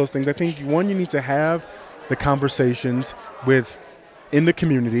combination of those things. I think, one, you need to have the conversations in the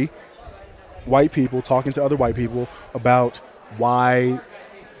community, white people talking to other white people about why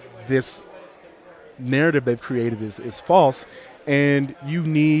this narrative they've created is false. And you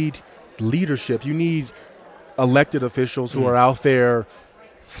need leadership. You need elected officials who are out there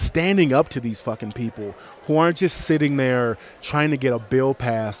standing up to these fucking people, who aren't just sitting there trying to get a bill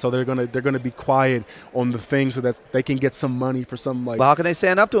passed. So they're gonna be quiet on the things so that they can get some money for some like. Well, how can they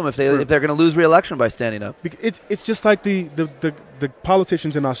stand up to them if they're going to lose re-election by standing up? It's just like the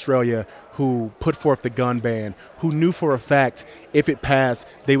politicians in Australia who put forth the gun ban, who knew for a fact if it passed,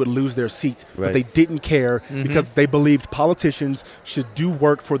 they would lose their seats. Right. But they didn't care because they believed politicians should do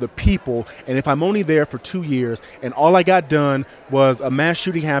work for the people. And if I'm only there for 2 years and all I got done was a mass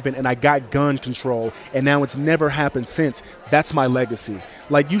shooting happened and I got gun control and now it's never happened since, that's my legacy.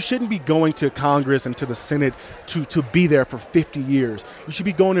 Like, you shouldn't be going to Congress and to the Senate to be there for 50 years. You should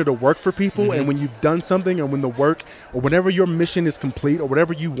be going there to work for people. And when you've done something, or when the work or whenever your mission is complete or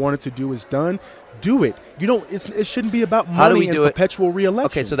whatever you wanted to do is done, do it. You don't. It shouldn't be about money and perpetual reelection.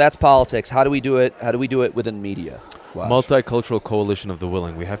 Okay, so that's politics. How do we do it? How do we do it within media? Wow. Multicultural coalition of the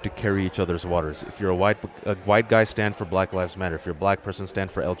willing. We have to carry each other's waters. If you're a white guy, stand for Black Lives Matter. If you're a black person,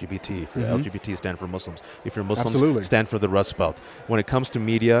 stand for LGBT. If you're LGBT, stand for Muslims. If you're Muslims, stand for the Rust Belt. When it comes to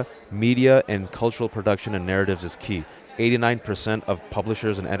media and cultural production and narratives is key. 89% of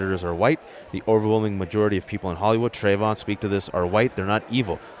publishers and editors are white. The overwhelming majority of people in Hollywood, Travon, speak to this, are white. They're not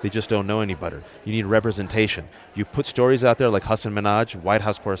evil. They just don't know any better. You need representation. You put stories out there like Hassan Minhaj, White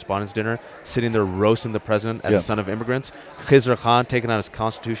House Correspondents' Dinner, sitting there roasting the president as a son of immigrants. Khizr Khan taking out his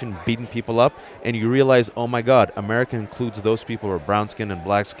constitution, beating people up. And you realize, oh my God, America includes those people who are brown skin and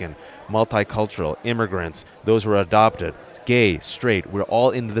black skin, multicultural, immigrants, those who are adopted, gay, straight. We're all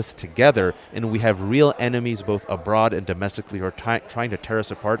in this together, and we have real enemies both abroad and domestically who are trying to tear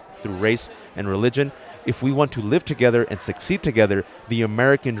us apart through race and religion. If we want to live together and succeed together, the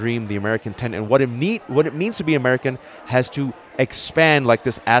American dream, the American tent, and what it means to be American has to expand like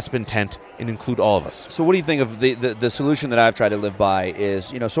this Aspen tent and include all of us. So what do you think of the solution that I've tried to live by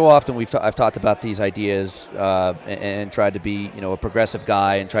is, so often I've talked about these ideas and tried to be, a progressive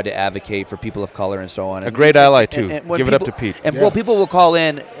guy and tried to advocate for people of color and so on. A great ally, too. Give it up to Pete. And well, people will call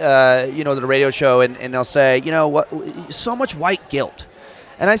in, to the radio show and they'll say, what, so much white guilt.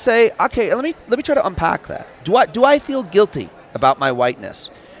 And I say, okay, let me try to unpack that. Do I feel guilty about my whiteness?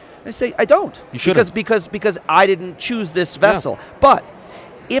 I say, I don't. You shouldn't. Because I didn't choose this vessel. Yeah. But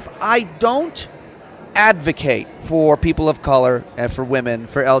if I don't advocate for people of color and for women,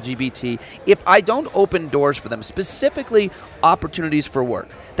 for LGBT, if I don't open doors for them, specifically opportunities for work,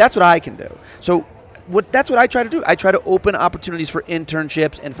 that's what I can do. So that's what I try to do. I try to open opportunities for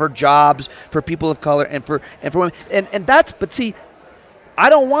internships and for jobs for people of color and for women. And that's, but see, I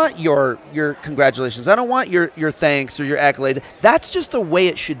don't want your congratulations. I don't want your thanks or your accolades. That's just the way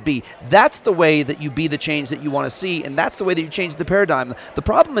it should be. That's the way that you be the change that you want to see, and that's the way that you change the paradigm. The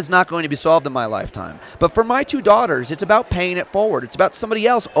problem is not going to be solved in my lifetime. But for my 2 daughters, it's about paying it forward. It's about somebody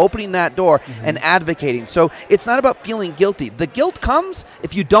else opening that door and advocating. So it's not about feeling guilty. The guilt comes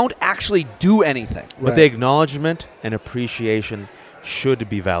if you don't actually do anything. Right. But the acknowledgement and appreciation should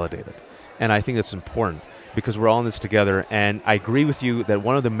be validated. And I think that's important, because we're all in this together, and I agree with you that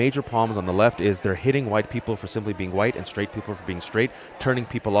one of the major problems on the left is they're hitting white people for simply being white and straight people for being straight, turning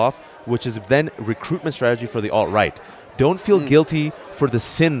people off, which is then recruitment strategy for the alt-right. Don't feel guilty for the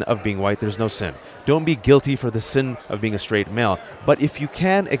sin of being white. There's no sin. Don't be guilty for the sin of being a straight male. But if you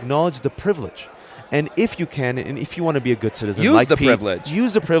can, acknowledge the privilege. And if you can, and if you want to be a good citizen, use like the Pete, privilege.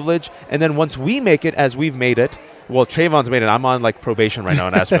 Use the privilege, and then once we make it as we've made it, well, Travon's made it. I'm on like probation right now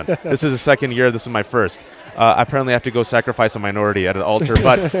in Aspen. This is the second year. This is my first. I apparently have to go sacrifice a minority at an altar.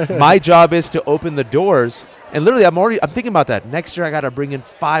 But my job is to open the doors. And literally, I'm thinking about that. Next year, I got to bring in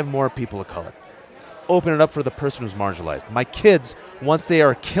 5 more people of color. Open it up for the person who's marginalized. My kids, once they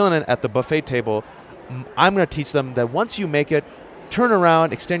are killing it at the buffet table, I'm going to teach them that once you make it, turn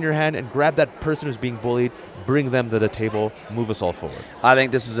around, extend your hand, and grab that person who's being bullied, bring them to the table, move us all forward. I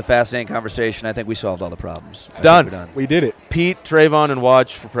think this was a fascinating conversation. I think we solved all the problems. It's done. We did it. Pete, Travon, and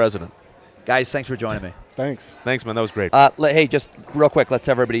Waj for president. Guys, thanks for joining me. Thanks. Thanks, man. That was great. Hey, just real quick, let's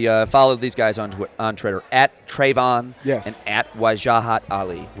have everybody follow these guys on Twitter, at Travon and at Wajahat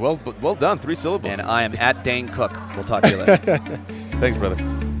Ali. Well done. 3 syllables. And I am at Dane Cook. We'll talk to you later. Thanks, brother.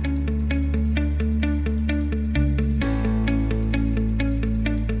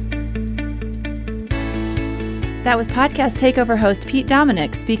 That was Podcast Takeover host Pete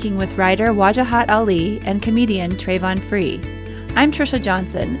Dominick speaking with writer Wajahat Ali and comedian Travon Free. I'm Trisha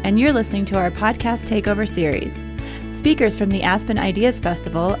Johnson, and you're listening to our Podcast Takeover series. Speakers from the Aspen Ideas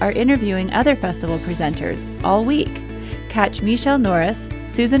Festival are interviewing other festival presenters all week. Catch Michelle Norris,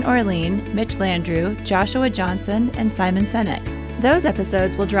 Susan Orlean, Mitch Landrew, Joshua Johnson, and Simon Senek. Those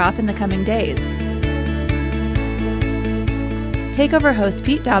episodes will drop in the coming days. Takeover host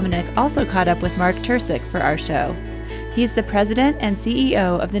Pete Dominick also caught up with Mark Tercek for our show. He's the president and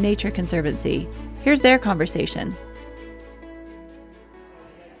CEO of the Nature Conservancy. Here's their conversation.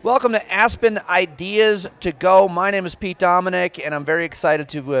 Welcome to Aspen Ideas to Go. My name is Pete Dominick, and I'm very excited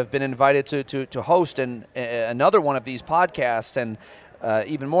to have been invited to host another one of these podcasts, and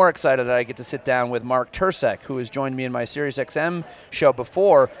even more excited that I get to sit down with Mark Tercek, who has joined me in my SiriusXM show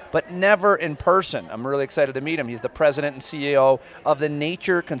before, but never in person. I'm really excited to meet him. He's the president and CEO of the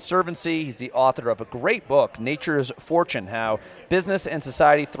Nature Conservancy. He's the author of a great book, Nature's Fortune, How Business and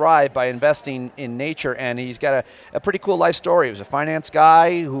Society Thrive by Investing in Nature, and he's got a pretty cool life story. He was a finance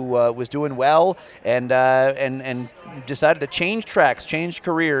guy who was doing well and decided to change tracks, change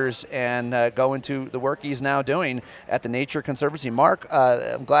careers, and go into the work he's now doing at the Nature Conservancy. Mark,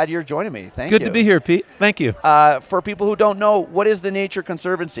 I'm glad you're joining me. Thank you. Good to be here, Pete. Thank you. For people who don't know, what is the Nature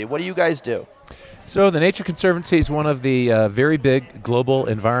Conservancy? What do you guys do? So the Nature Conservancy is one of the very big global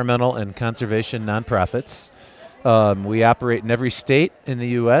environmental and conservation nonprofits. We operate in every state in the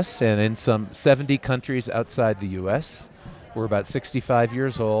U.S. and in some 70 countries outside the U.S. We're about 65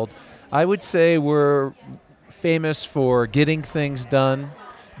 years old. I would say we're famous for getting things done,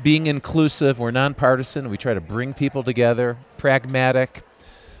 being inclusive. We're nonpartisan. We try to bring people together, pragmatic.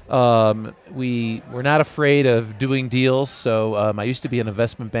 We're not afraid of doing deals. So I used to be an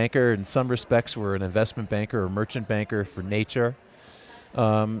investment banker. In some respects, we're an investment banker or merchant banker for nature.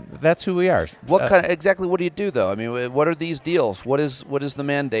 That's who we are. Exactly what do you do, though? I mean, what are these deals? What is the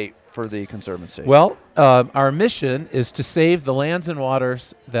mandate for the Conservancy? Well, our mission is to save the lands and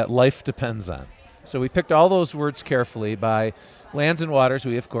waters that life depends on. So we picked all those words carefully. By lands and waters,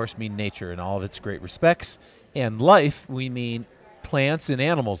 we of course mean nature in all of its great respects. And life, we mean plants and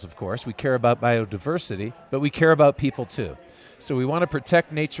animals, of course. We care about biodiversity, but we care about people too. So we want to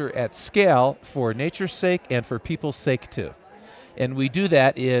protect nature at scale for nature's sake and for people's sake too. And we do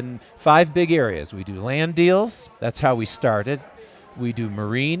that in 5 big areas. We do land deals. That's how we started. We do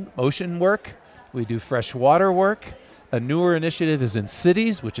marine ocean work. We do freshwater work. A newer initiative is in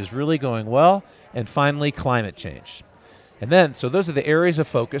cities, which is really going well. And finally, climate change. And then, so those are the areas of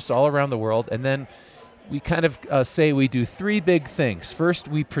focus all around the world. And then we kind of say we do three big things. First,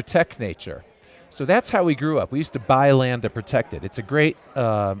 we protect nature. So that's how we grew up. We used to buy land to protect it. It's a great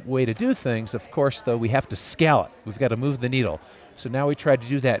way to do things. Of course, though, we have to scale it. We've got to move the needle. So now we try to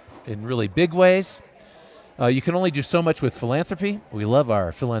do that in really big ways. You can only do so much with philanthropy. We love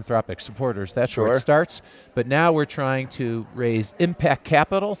our philanthropic supporters. That's where it starts. But now we're trying to raise impact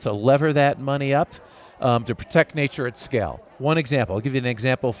capital to lever that money up to protect nature at scale. One example. I'll give you an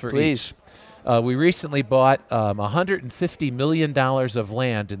example for each. We recently bought $150 million of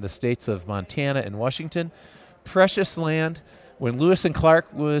land in the states of Montana and Washington. Precious land. When Lewis and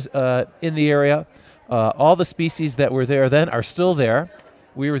Clark was in the area, all the species that were there then are still there.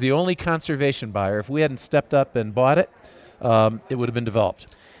 We were the only conservation buyer. If we hadn't stepped up and bought it, it would have been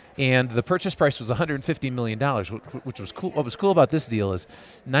developed. And the purchase price was $150 million, which was cool. What was cool about this deal is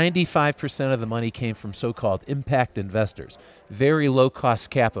 95% of the money came from so-called impact investors, very low-cost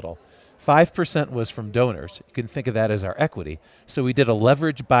capital. 5% was from donors. You can think of that as our equity. So we did a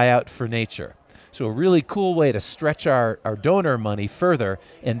leverage buyout for nature. So a really cool way to stretch our donor money further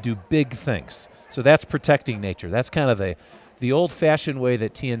and do big things. So that's protecting nature. That's kind of the old-fashioned way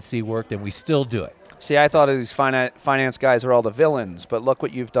that TNC worked, and we still do it. See, I thought these finance guys are all the villains, but look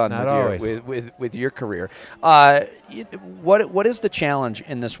what you've done with your career. What is the challenge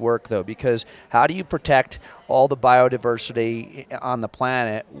in this work, though? Because how do you protect all the biodiversity on the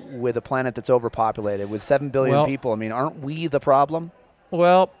planet with a planet that's overpopulated, with 7 billion people? I mean, aren't we the problem?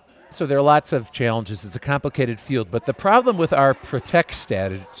 Well, so there are lots of challenges. It's a complicated field. But the problem with our protect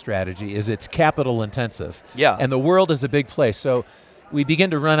strategy is it's capital intensive. Yeah. And the world is a big place. So we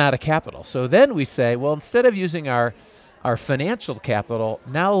begin to run out of capital. So then we say, well, instead of using our financial capital,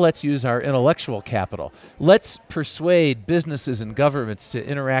 now let's use our intellectual capital. Let's persuade businesses and governments to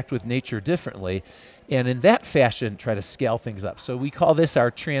interact with nature differently, and in that fashion, try to scale things up. So we call this our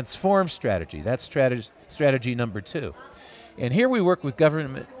transform strategy. That's strategy number 2. And here we work with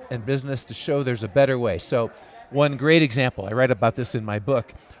government and business to show there's a better way. So one great example, I write about this in my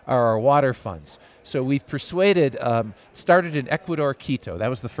book, are our water funds. So we've persuaded, started in Ecuador, Quito. That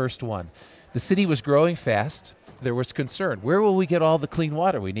was the first one. The city was growing fast. There was concern. Where will we get all the clean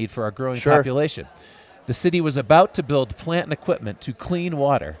water we need for our growing population? The city was about to build plant and equipment to clean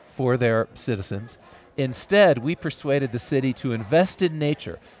water for their citizens. Instead, we persuaded the city to invest in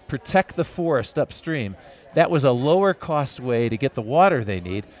nature, protect the forest upstream. That was a lower cost way to get the water they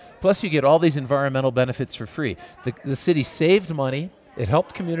need. Plus, you get all these environmental benefits for free. The city saved money. It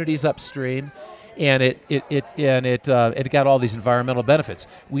helped communities upstream, and it got all these environmental benefits.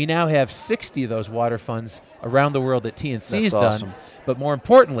 We now have 60 of those water funds around the world that TNC's done. Awesome. But more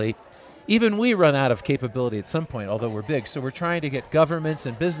importantly, even we run out of capability at some point, although we're big. So we're trying to get governments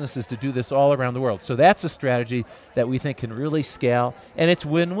and businesses to do this all around the world. So that's a strategy that we think can really scale, and it's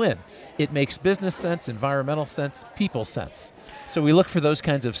win-win. It makes business sense, environmental sense, people sense. So we look for those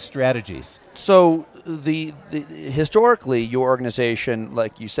kinds of strategies. So historically, your organization,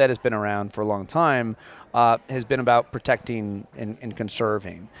 like you said, has been around for a long time, has been about protecting and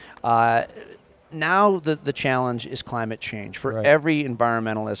conserving. Now the challenge is climate change for every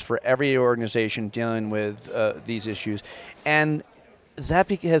environmentalist, for every organization dealing with these issues. And that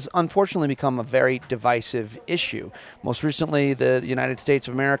has unfortunately become a very divisive issue. Most recently, the United States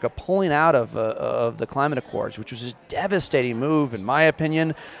of America pulling out of the climate accords, which was a devastating move, in my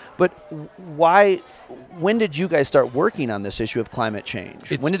opinion. But when did you guys start working on this issue of climate change?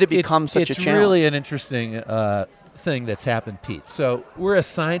 When did it become such a challenge? It's really an interesting thing that's happened, Pete. So we're a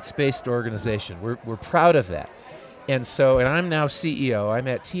science-based organization. We're proud of that. And I'm now CEO. I'm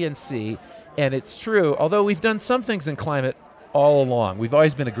at TNC. And it's true, although we've done some things in climate all along. We've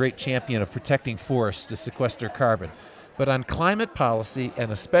always been a great champion of protecting forests to sequester carbon. But on climate policy,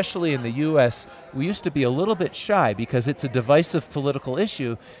 and especially in the U.S., we used to be a little bit shy because it's a divisive political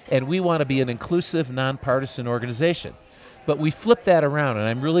issue, and we want to be an inclusive, nonpartisan organization. But we flipped that around, and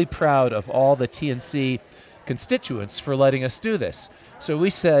I'm really proud of all the TNC constituents for letting us do this. So we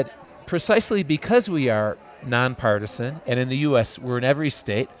said, precisely because we are nonpartisan, and in the U.S. we're in every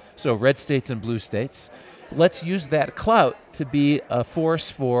state, so red states and blue states, let's use that clout to be a force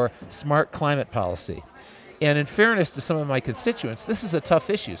for smart climate policy. And in fairness to some of my constituents, this is a tough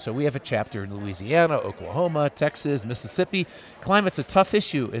issue. So we have a chapter in Louisiana, Oklahoma, Texas, Mississippi. Climate's a tough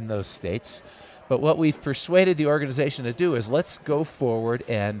issue in those states. But what we've persuaded the organization to do is let's go forward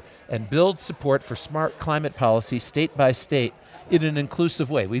and build support for smart climate policy state by state in an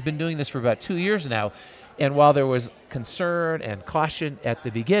inclusive way. We've been doing this for about 2 years now. And while there was concern and caution at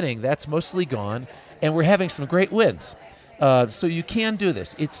the beginning, that's mostly gone. And we're having some great wins. So you can do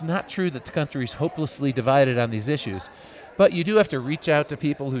this. It's not true that the country's hopelessly divided on these issues. But you do have to reach out to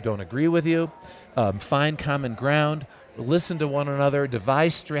people who don't agree with you, find common ground, listen to one another,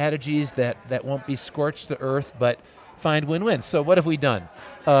 devise strategies that won't be scorched to earth, but find win-wins. So what have we done?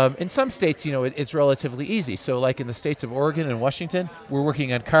 In some states, it's relatively easy. So like in the states of Oregon and Washington, we're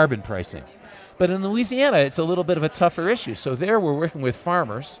working on carbon pricing. But in Louisiana, it's a little bit of a tougher issue. So there we're working with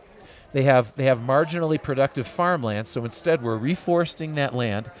farmers. They have marginally productive farmland, so instead we're reforesting that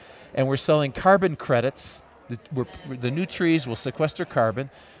land, and we're selling carbon credits. The new trees will sequester carbon.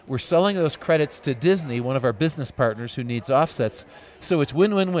 We're selling those credits to Disney, one of our business partners who needs offsets. So it's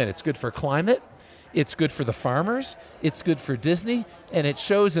win-win-win. It's good for climate. It's good for the farmers. It's good for Disney, and it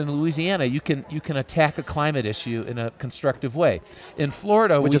shows in Louisiana you can attack a climate issue in a constructive way. In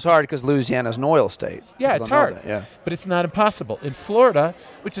Florida, which is hard because Louisiana is an oil state. Yeah, it's hard. Yeah. But it's not impossible. In Florida,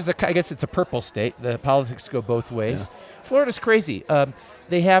 which is I guess it's a purple state. The politics go both ways. Yeah. Florida's crazy.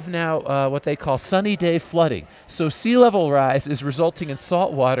 They have now what they call sunny day flooding. So sea level rise is resulting in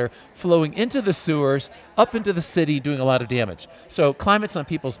salt water flowing into the sewers, up into the city, doing a lot of damage. So climate's on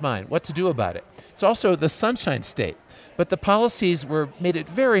people's mind. What to do about it? It's also the sunshine state. But the policies made it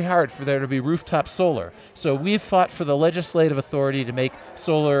very hard for there to be rooftop solar. So we've fought for the legislative authority to make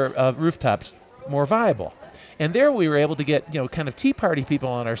solar rooftops more viable. And there we were able to get, kind of Tea Party people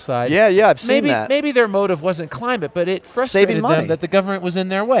on our side. Yeah, I've seen that. Maybe their motive wasn't climate, but it frustrated them that the government was in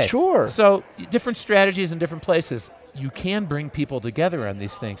their way. Sure. So different strategies in different places. You can bring people together on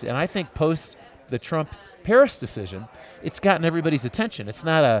these things. And I think post the Trump Paris decision, it's gotten everybody's attention. It's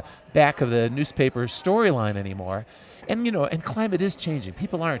not a back of the newspaper storyline anymore. And, and climate is changing.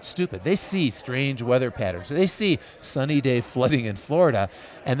 People aren't stupid. They see strange weather patterns. They see sunny day flooding in Florida.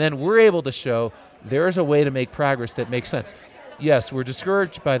 And then we're able to show there is a way to make progress that makes sense. Yes, we're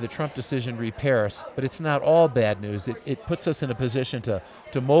discouraged by the Trump decision re Paris, but it's not all bad news. It puts us in a position to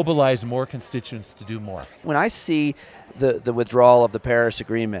mobilize more constituents to do more. When I see the withdrawal of the Paris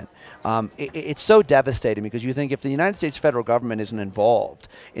Agreement, it's so devastating because you think if the United States federal government isn't involved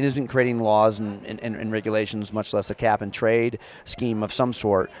and isn't creating laws and regulations, much less a cap and trade scheme of some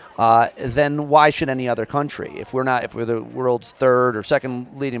sort, then why should any other country? If we're the world's third or second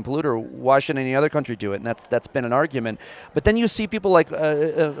leading polluter, why should any other country do it? And that's been an argument. But then you see people like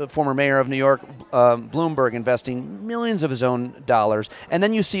former mayor of New York, Bloomberg, investing millions of his own dollars, and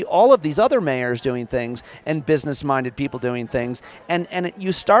then you see all of these other mayors doing things and business-minded people doing things, and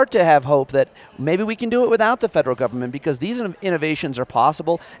you start to have hope that maybe we can do it without the federal government because these innovations are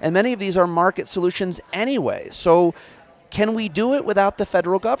possible, and many of these are market solutions anyway. So can we do it without the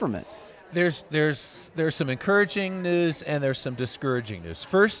federal government? There's some encouraging news and there's some discouraging news.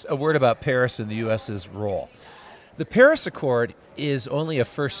 First, a word about Paris and the U.S.'s role. The Paris Accord is only a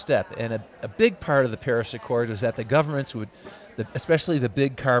first step, and a big part of the Paris Accord is that the governments especially the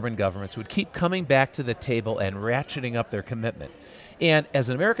big carbon governments, would keep coming back to the table and ratcheting up their commitment. And as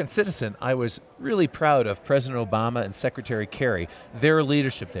an American citizen, I was really proud of President Obama and Secretary Kerry, their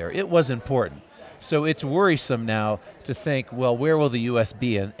leadership there. It was important. So it's worrisome now to think, well, where will the U.S.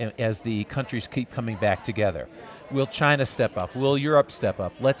 be as the countries keep coming back together? Will China step up? Will Europe step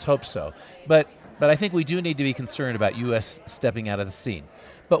up? Let's hope so. But I think we do need to be concerned about U.S. stepping out of the scene.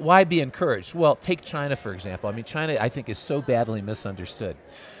 But why be encouraged? Well, take China, for example. I mean, China, I think, is so badly misunderstood.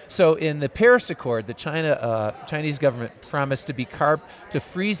 So in the Paris Accord, the Chinese government promised to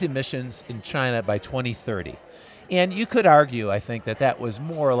freeze emissions in China by 2030. And you could argue, I think, that was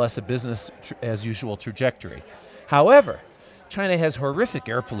more or less a business-as-usual trajectory. However, China has horrific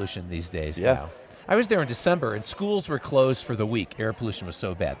air pollution these days now. I was there in December, and schools were closed for the week. Air pollution was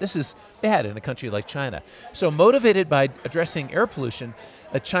so bad. This is bad in a country like China. So motivated by addressing air pollution,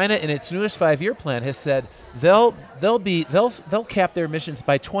 China, in its newest 5-year plan, has said they'll cap their emissions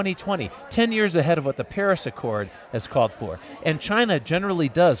by 2020, 10 years ahead of what the Paris Accord has called for. And China generally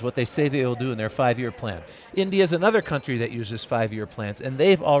does what they say they will do in their 5-year plan. India is another country that uses 5-year plans, and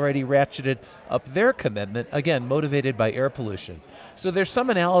they've already ratcheted up their commitment, again, motivated by air pollution. So there's some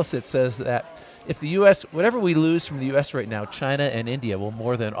analysis that says that if the U.S., whatever we lose from the U.S. right now, China and India will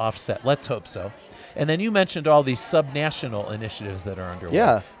more than offset. Let's hope so. And then you mentioned all these subnational initiatives that are underway.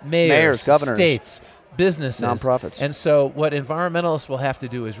 Yeah, mayors, governors, states, businesses, nonprofits. And so what environmentalists will have to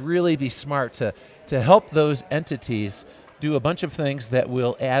do is really be smart to help those entities do a bunch of things that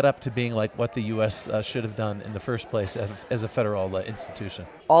will add up to being like what the U.S. should have done in the first place as a federal institution.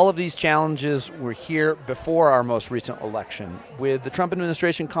 All of these challenges were here before our most recent election. With the Trump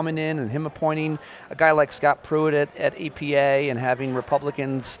administration coming in and him appointing a guy like Scott Pruitt at EPA and having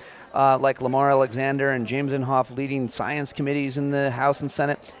Republicans like Lamar Alexander and James Inhofe leading science committees in the House and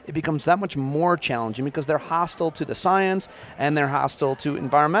Senate, it becomes that much more challenging because they're hostile to the science and they're hostile to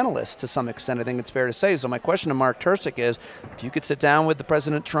environmentalists to some extent, I think it's fair to say. So my question to Mark Tercek is, if you could sit down with the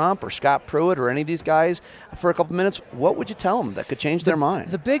President Trump or Scott Pruitt or any of these guys for a couple minutes, what would you tell them that could change their mind?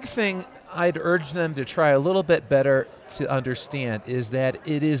 The big thing I'd urge them to try a little bit better to understand is that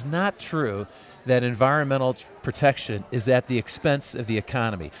it is not true that environmental protection is at the expense of the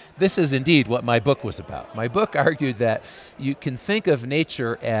economy. This is indeed what my book was about. My book argued that you can think of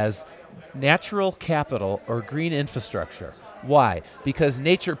nature as natural capital or green infrastructure. Why? Because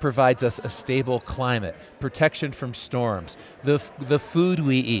nature provides us a stable climate, protection from storms, the food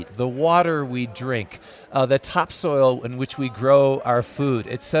we eat, the water we drink, the topsoil in which we grow our food,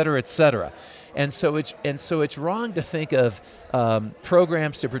 et cetera, et cetera. And so it's wrong to think of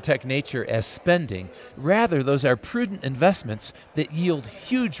programs to protect nature as spending. Rather, those are prudent investments that yield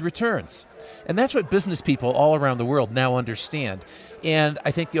huge returns. And that's what business people all around the world now understand. And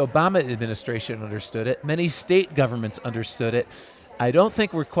I think the Obama administration understood it. Many state governments understood it. I don't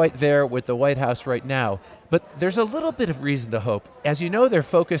think we're quite there with the White House right now, but there's a little bit of reason to hope. As you know, they're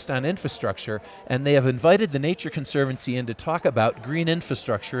focused on infrastructure, and they have invited the Nature Conservancy in to talk about green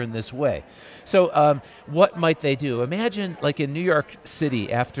infrastructure in this way. So what might they do? Imagine, like in New York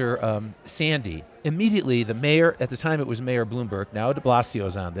City after Sandy, immediately the mayor, at the time it was Mayor Bloomberg, now de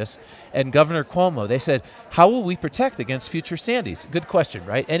Blasio's on this, and Governor Cuomo, they said, how will we protect against future Sandys? Good question,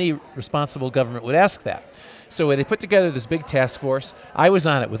 right? Any responsible government would ask that. So they put together this big task force. I was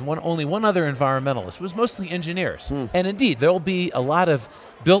on it with only one other environmentalist. It was mostly engineers. And indeed, there will be a lot of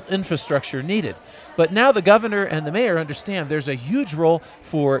built infrastructure needed. But now the governor and the mayor understand there's a huge role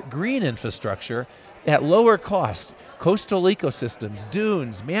for green infrastructure at lower cost. Coastal ecosystems,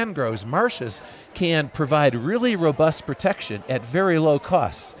 dunes, mangroves, marshes can provide really robust protection at very low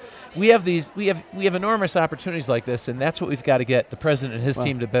costs. We have enormous opportunities like this, and that's what we've got to get the president and his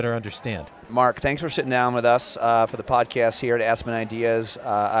team to better understand. Mark, thanks for sitting down with us for the podcast here at Aspen Ideas.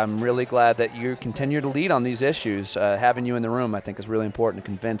 I'm really glad that you continue to lead on these issues. Having you in the room, I think, is really important to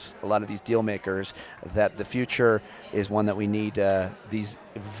convince a lot of these deal makers that the future is one that we need these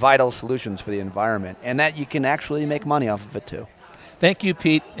vital solutions for the environment, and that you can actually make money off of it too. Thank you,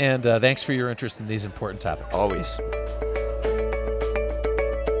 Pete, and thanks for your interest in these important topics. Always.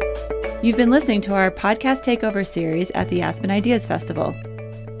 You've been listening to our podcast takeover series at the Aspen Ideas Festival.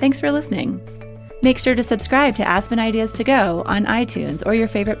 Thanks for listening. Make sure to subscribe to Aspen Ideas to Go on iTunes or your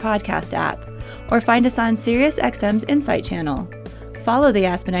favorite podcast app, or find us on SiriusXM's Insight channel. Follow the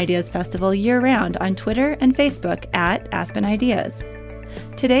Aspen Ideas Festival year-round on Twitter and Facebook at Aspen Ideas.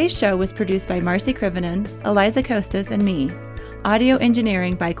 Today's show was produced by Marcy Krivonen, Eliza Costas, and me. Audio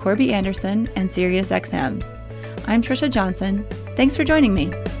engineering by Corby Anderson and SiriusXM. I'm Trisha Johnson. Thanks for joining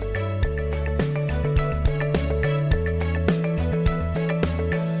me.